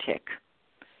arithmetic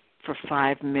for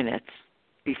 5 minutes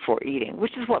before eating,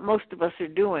 which is what most of us are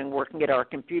doing, working at our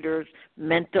computers,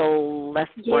 mental,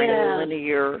 left brain,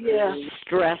 linear,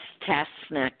 stress, task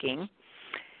snacking.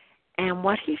 And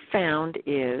what he found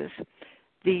is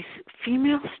these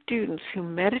female students who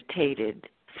meditated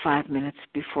 5 minutes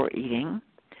before eating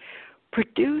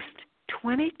produced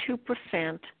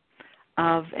 22%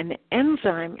 of an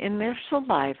enzyme in their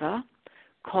saliva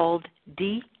called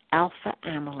D-alpha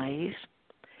amylase,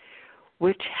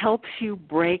 which helps you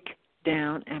break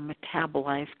down and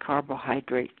metabolize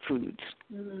carbohydrate foods.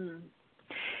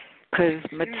 Because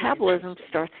metabolism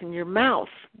starts in your mouth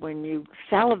when you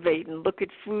salivate and look at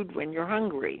food when you're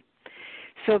hungry.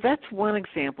 So that's one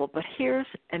example, but here's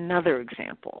another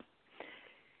example.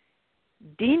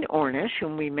 Dean Ornish,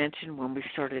 whom we mentioned when we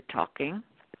started talking,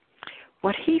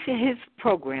 his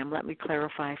program, let me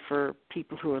clarify for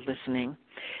people who are listening,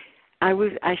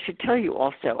 I should tell you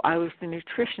also, I was the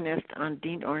nutritionist on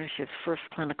Dean Ornish's first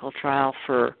clinical trial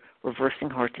for reversing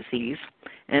heart disease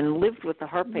and lived with the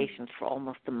heart patients for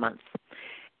almost a month.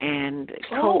 And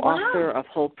co-author of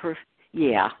Whole Person,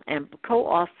 and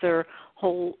co-author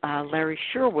Larry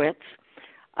Sherwitz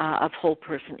of Whole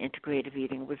Person Integrative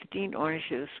Eating was Dean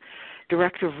Ornish's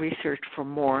director of research for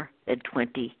more than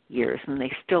 20 years, and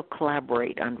they still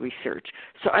collaborate on research.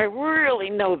 So I really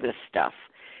know this stuff.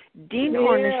 Dean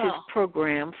Ornish's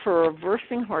program for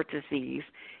reversing heart disease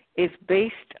is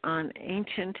based on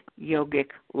ancient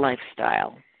yogic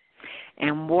lifestyle.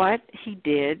 And what he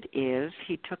did is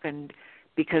he took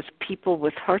because people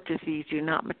with heart disease do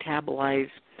not metabolize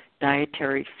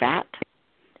dietary fat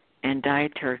and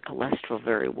dietary cholesterol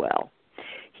very well.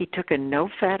 He took a no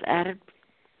fat added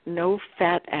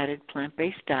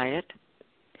plant-based diet,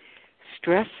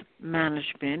 stress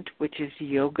management, which is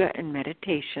yoga and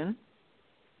meditation,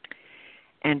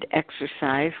 and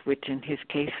exercise, which in his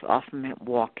case often meant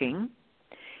walking,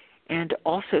 and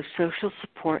also social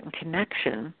support and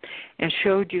connection, and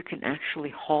showed you can actually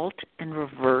halt and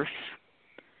reverse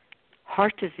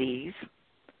heart disease,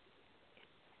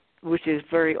 which is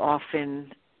very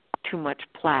often too much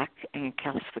plaque and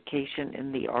calcification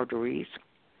in the arteries,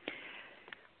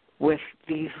 with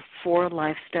these 4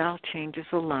 lifestyle changes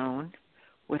alone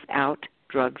without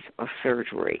drugs or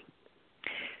surgery.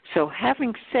 So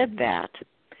having said that,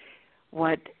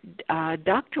 what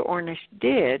Dr. Ornish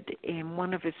did in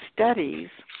one of his studies,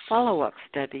 follow-up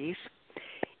studies,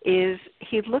 is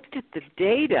he looked at the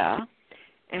data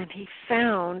and he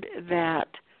found that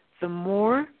the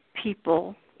more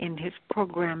people in his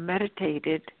program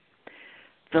meditated,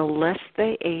 the less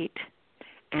they ate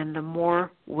and the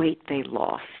more weight they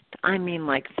lost. I mean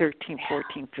like 13,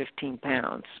 14, 15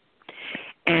 pounds.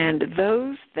 And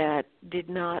those that did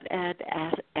not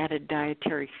added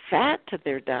dietary fat to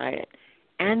their diet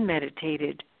and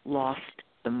meditated lost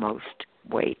the most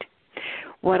weight.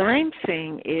 What I'm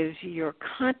saying is your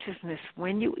consciousness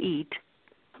when you eat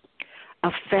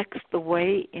affects the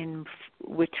way in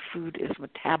which food is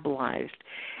metabolized,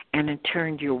 and in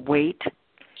turn your weight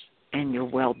and your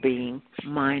well-being,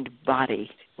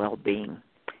 mind-body well-being,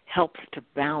 helps to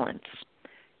balance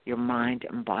your mind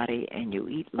and body, and you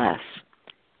eat less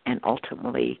and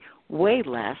ultimately weigh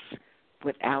less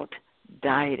without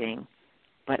dieting,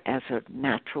 but as a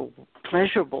natural,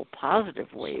 pleasurable,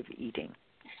 positive way of eating.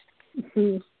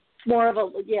 More of a,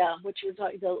 which is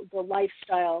the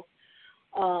lifestyle.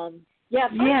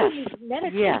 If you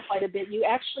meditate quite a bit, you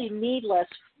actually need less.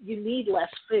 You need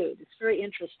less food. It's very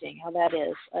interesting how that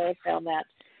is. I found that.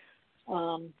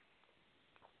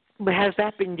 But has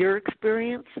that been your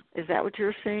experience? Is that what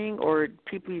you're saying, or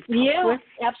people you've talked with?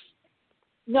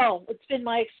 No, it's been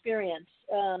my experience.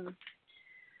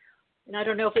 And I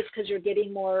don't know if it's because you're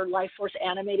getting more life force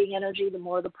animating energy, the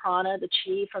more the prana, the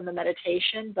chi from the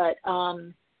meditation, but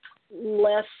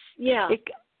less,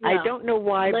 I don't know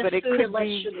why, less but it food could and less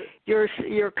be sugar.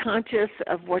 you're conscious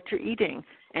of what you're eating,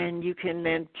 and you can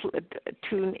then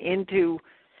tune into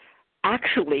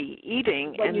actually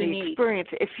eating what and you the need. experience.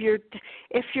 If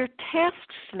you're task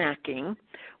snacking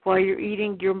while you're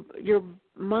eating, your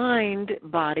mind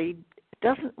body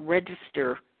doesn't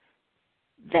register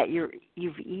that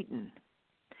you've eaten.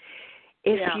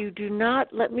 If you do not,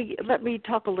 let me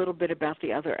talk a little bit about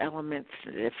the other elements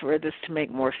for this to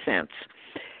make more sense.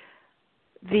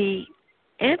 The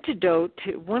antidote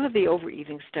to one of the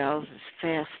overeating styles is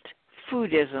fast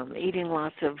foodism, eating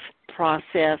lots of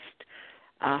processed,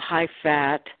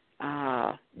 high-fat,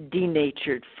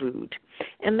 denatured food.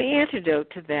 And the antidote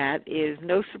to that is,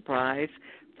 no surprise,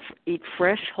 eat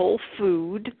fresh, whole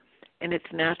food in its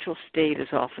natural state as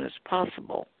often as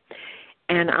possible.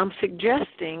 And I'm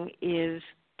suggesting is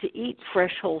to eat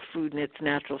fresh whole food in its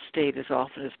natural state as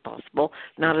often as possible,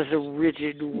 not as a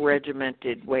rigid,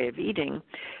 regimented way of eating,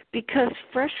 because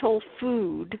fresh whole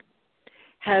food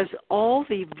has all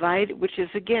the which is,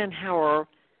 again, how our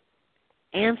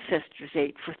ancestors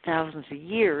ate for thousands of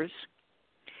years,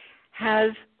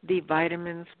 has the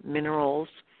vitamins, minerals,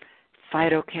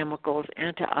 phytochemicals,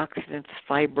 antioxidants,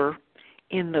 fiber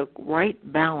in the right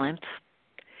balance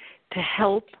to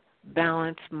help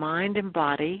balance mind and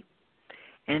body,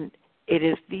 and it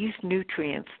is these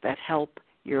nutrients that help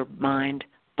your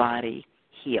mind-body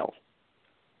heal.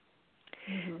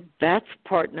 Mm-hmm. That's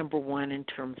part number one in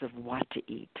terms of what to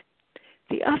eat.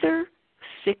 The other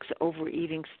 6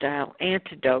 overeating style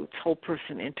antidotes, whole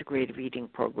person integrative eating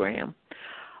program,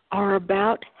 are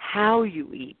about how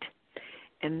you eat.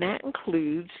 And that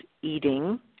includes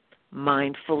eating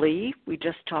mindfully. We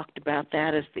just talked about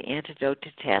that as the antidote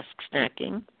to task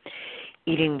snacking.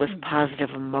 Eating with positive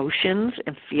emotions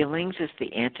and feelings is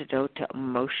the antidote to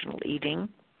emotional eating.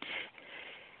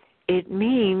 It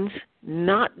means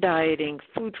not dieting,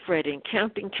 food fretting,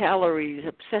 counting calories,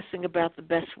 obsessing about the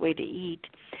best way to eat.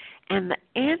 And the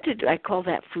antidote, I call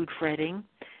that food fretting,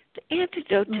 the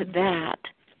antidote to that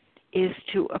is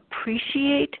to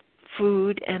appreciate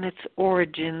food and its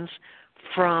origins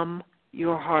from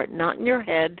your heart, not in your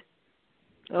head.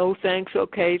 Oh, thanks,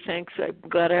 okay, thanks, I'm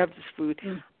glad I have this food.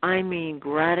 I mean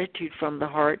gratitude from the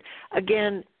heart.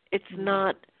 Again, it's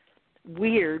not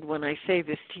weird when I say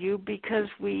this to you because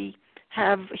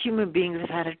human beings have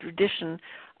had a tradition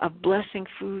of blessing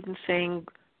food and saying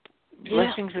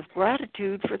blessings of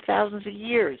gratitude for thousands of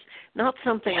years. Not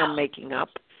something I'm making up.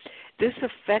 This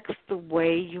affects the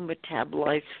way you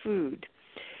metabolize food.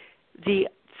 The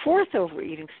 4th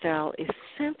overeating style is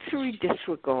sensory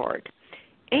disregard.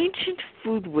 Ancient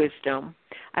food wisdom.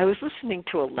 I was listening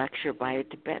to a lecture by a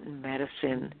Tibetan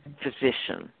medicine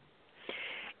physician,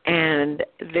 and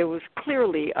there was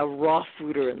clearly a raw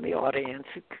fooder in the audience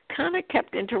who kind of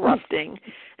kept interrupting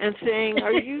and saying,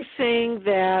 are you saying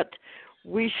that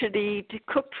we should eat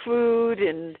cooked food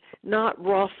and not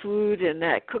raw food and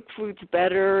that cooked food's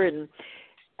better? And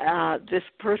this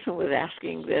person was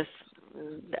asking this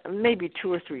maybe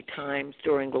 2 or 3 times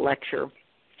during the lecture.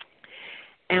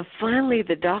 And finally,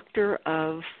 the doctor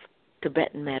of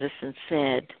Tibetan medicine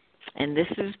said, and this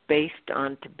is based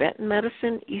on Tibetan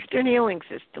medicine, Eastern healing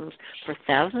systems for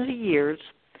thousands of years,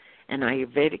 and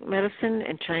Ayurvedic medicine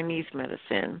and Chinese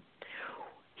medicine,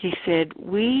 he said,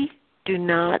 we do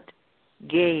not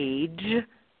gauge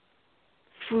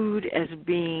food as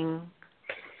being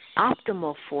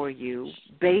optimal for you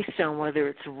based on whether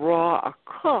it's raw or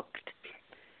cooked.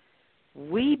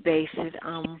 We base it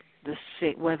on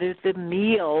whether the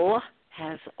meal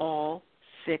has all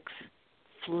 6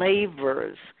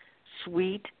 flavors: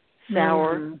 sweet,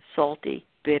 sour, salty,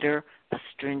 bitter,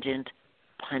 astringent,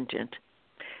 pungent.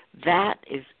 That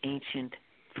is ancient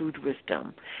food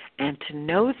wisdom. And to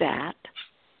know that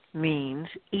means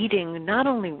eating not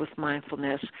only with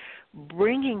mindfulness,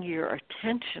 bringing your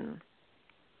attention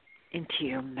into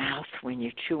your mouth when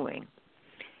you're chewing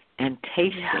and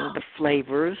tasting the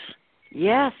flavors.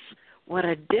 Yes, what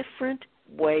a different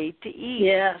way to eat.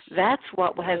 Yes. That's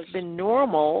what has been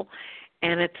normal,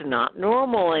 and it's not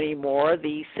normal anymore.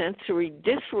 The sensory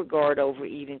disregard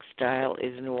overeating style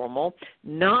is normal,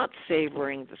 not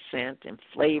savoring the scent and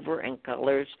flavor and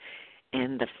colors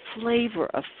and the flavor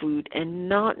of food, and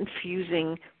not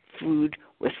infusing food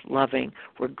with loving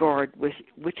regard,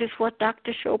 which is what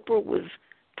Dr. Chopra was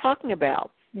talking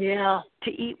about. Yeah.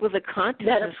 To eat with a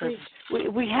consciousness.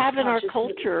 We have in our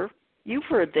culture, you've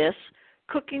heard this,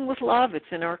 cooking with love. It's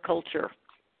in our culture.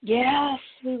 Yes,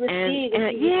 we receive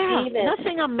it.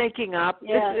 Nothing I'm making up.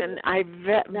 Yes. And I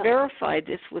verified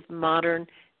this with modern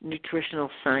nutritional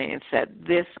science, that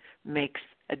this makes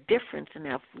a difference in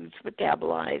how food's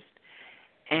metabolized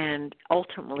and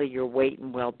ultimately your weight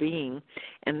and well-being.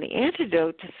 And the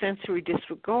antidote to sensory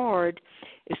disregard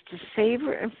is to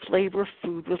savor and flavor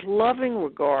food with loving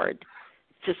regard,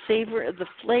 to savor the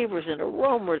flavors and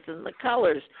aromas and the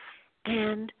colors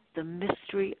and the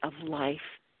mystery of life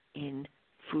in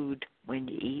food when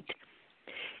you eat.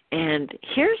 And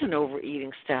here's an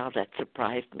overeating style that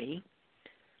surprised me: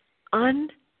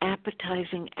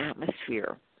 unappetizing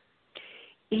atmosphere.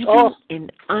 Eating in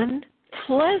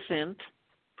unpleasant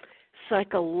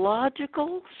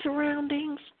psychological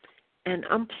surroundings and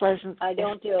unpleasant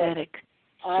aesthetic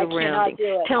surroundings. I cannot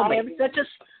do it. Tell me.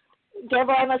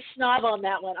 Deborah, I'm a snob on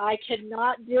that one. I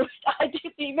cannot do it. I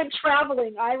just, even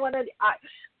traveling, I'm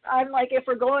like, if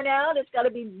we're going out, it's got to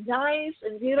be nice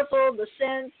and beautiful, the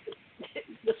scents,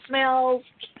 the smells.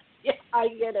 Yeah, I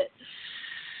get it.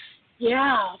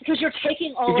 Yeah, because you're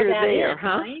taking all You're of that there, in,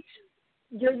 huh? right?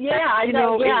 I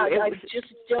know. Yeah, I just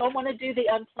don't want to do the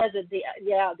unpleasant.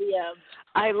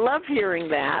 I love hearing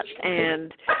that,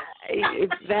 and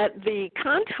that the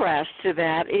contrast to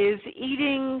that is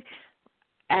eating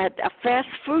at a fast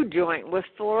food joint with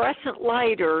fluorescent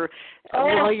light, or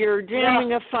while you're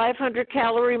jamming a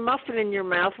 500-calorie muffin in your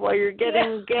mouth while you're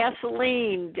getting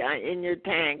gasoline in your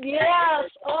tank.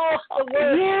 Yes. Oh, the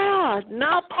worst. Yeah,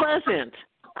 not pleasant.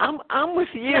 I'm with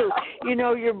you. You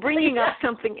know, you're bringing up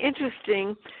something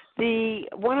interesting.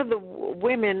 One of the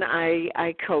women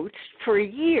I coached for a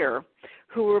year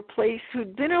who'd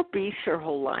been obese her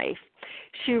whole life,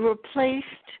 she replaced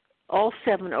all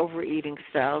 7 overeating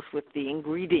styles with the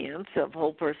ingredients of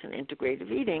whole person integrative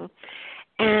eating.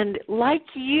 And like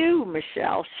you,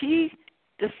 Michelle, she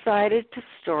decided to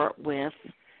start with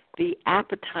the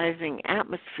appetizing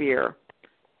atmosphere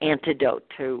antidote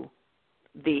to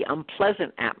the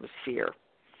unpleasant atmosphere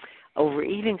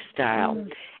overeating style.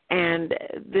 And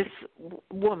this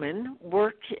woman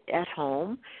worked at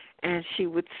home, and she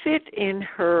would sit in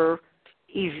her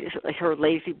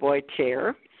lazy boy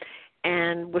chair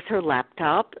and with her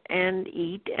laptop and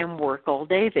eat and work all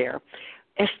day there.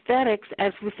 Aesthetics,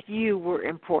 as with you, were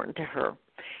important to her.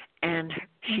 And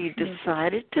she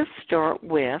decided to start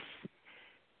with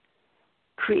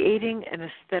creating an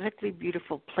aesthetically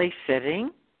beautiful place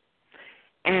setting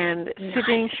and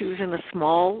sitting. She was in a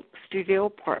small studio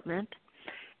apartment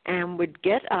and would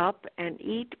get up and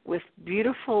eat with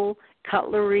beautiful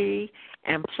cutlery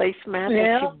and placemats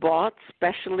that she bought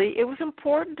specially. It was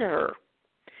important to her.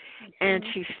 And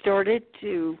she started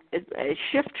to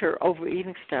shift her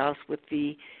overeating styles with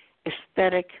the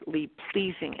aesthetically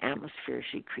pleasing atmosphere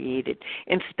she created.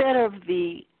 Instead of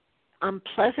the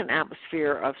unpleasant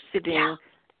atmosphere of sitting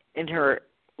in her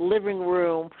living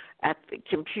room at the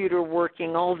computer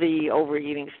working all the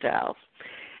overeating styles.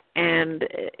 And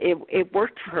it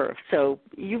worked for her. So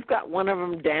you've got one of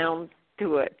them down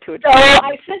to a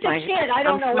I sent a kid. I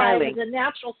don't know why. It was a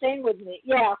natural thing with me.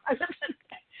 Yeah.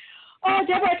 Oh,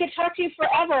 Deborah, I could talk to you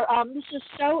forever. This is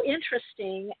so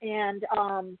interesting and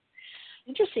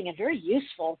very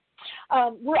useful.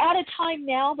 We're out of time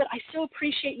now, but I so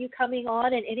appreciate you coming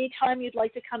on, and anytime you'd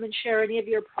like to come and share any of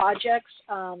your projects,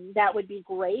 that would be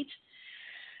great.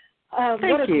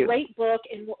 What a great book,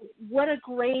 and what a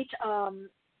great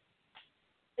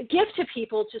gift to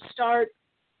people to start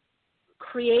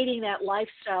creating that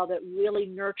lifestyle that really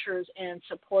nurtures and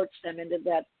supports them into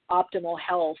that optimal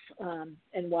health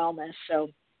and wellness.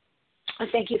 So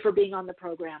thank you for being on the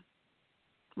program.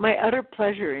 My utter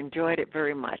pleasure. Enjoyed it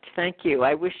very much. Thank you.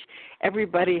 I wish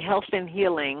everybody health and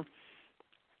healing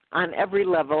on every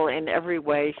level, in every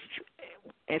way,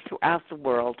 throughout the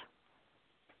world.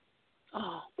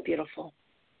 Oh, beautiful.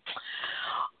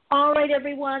 All right,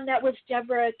 everyone. That was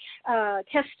Deborah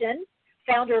Kesten,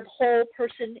 founder of Whole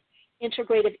Person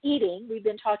Integrative Eating. We've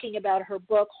been talking about her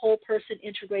book, Whole Person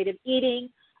Integrative Eating,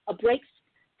 A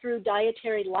Breakthrough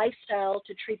Dietary Lifestyle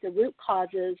to Treat the Root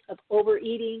Causes of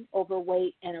Overeating,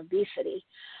 Overweight, and Obesity,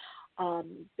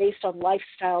 based on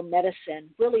lifestyle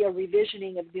medicine, really a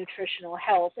revisioning of nutritional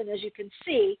health. And as you can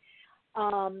see,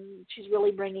 she's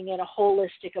really bringing in a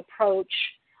holistic approach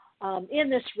in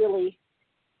this really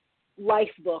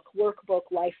workbook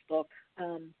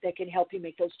that can help you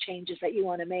make those changes that you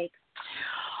want to make.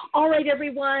 All right,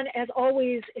 everyone. As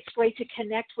always, it's great to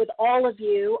connect with all of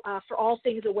you. For all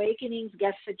things Awakenings,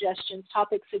 guest suggestions,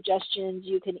 topic suggestions,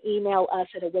 you can email us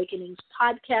at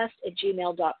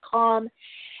awakeningspodcast@gmail.com.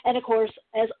 And, of course,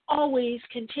 as always,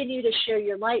 continue to share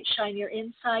your light, shine your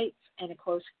insights, and, of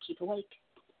course, keep awake.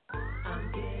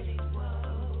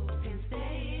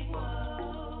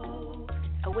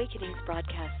 Awakenings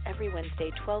broadcasts every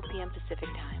Wednesday, 12 p.m. Pacific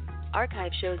Time.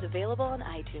 Archive shows available on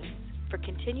iTunes. For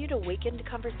continued awakened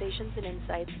conversations and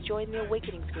insights, join the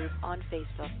Awakenings group on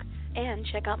Facebook. And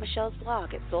check out Michelle's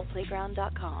blog at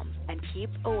soulplayground.com. And keep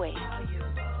awake.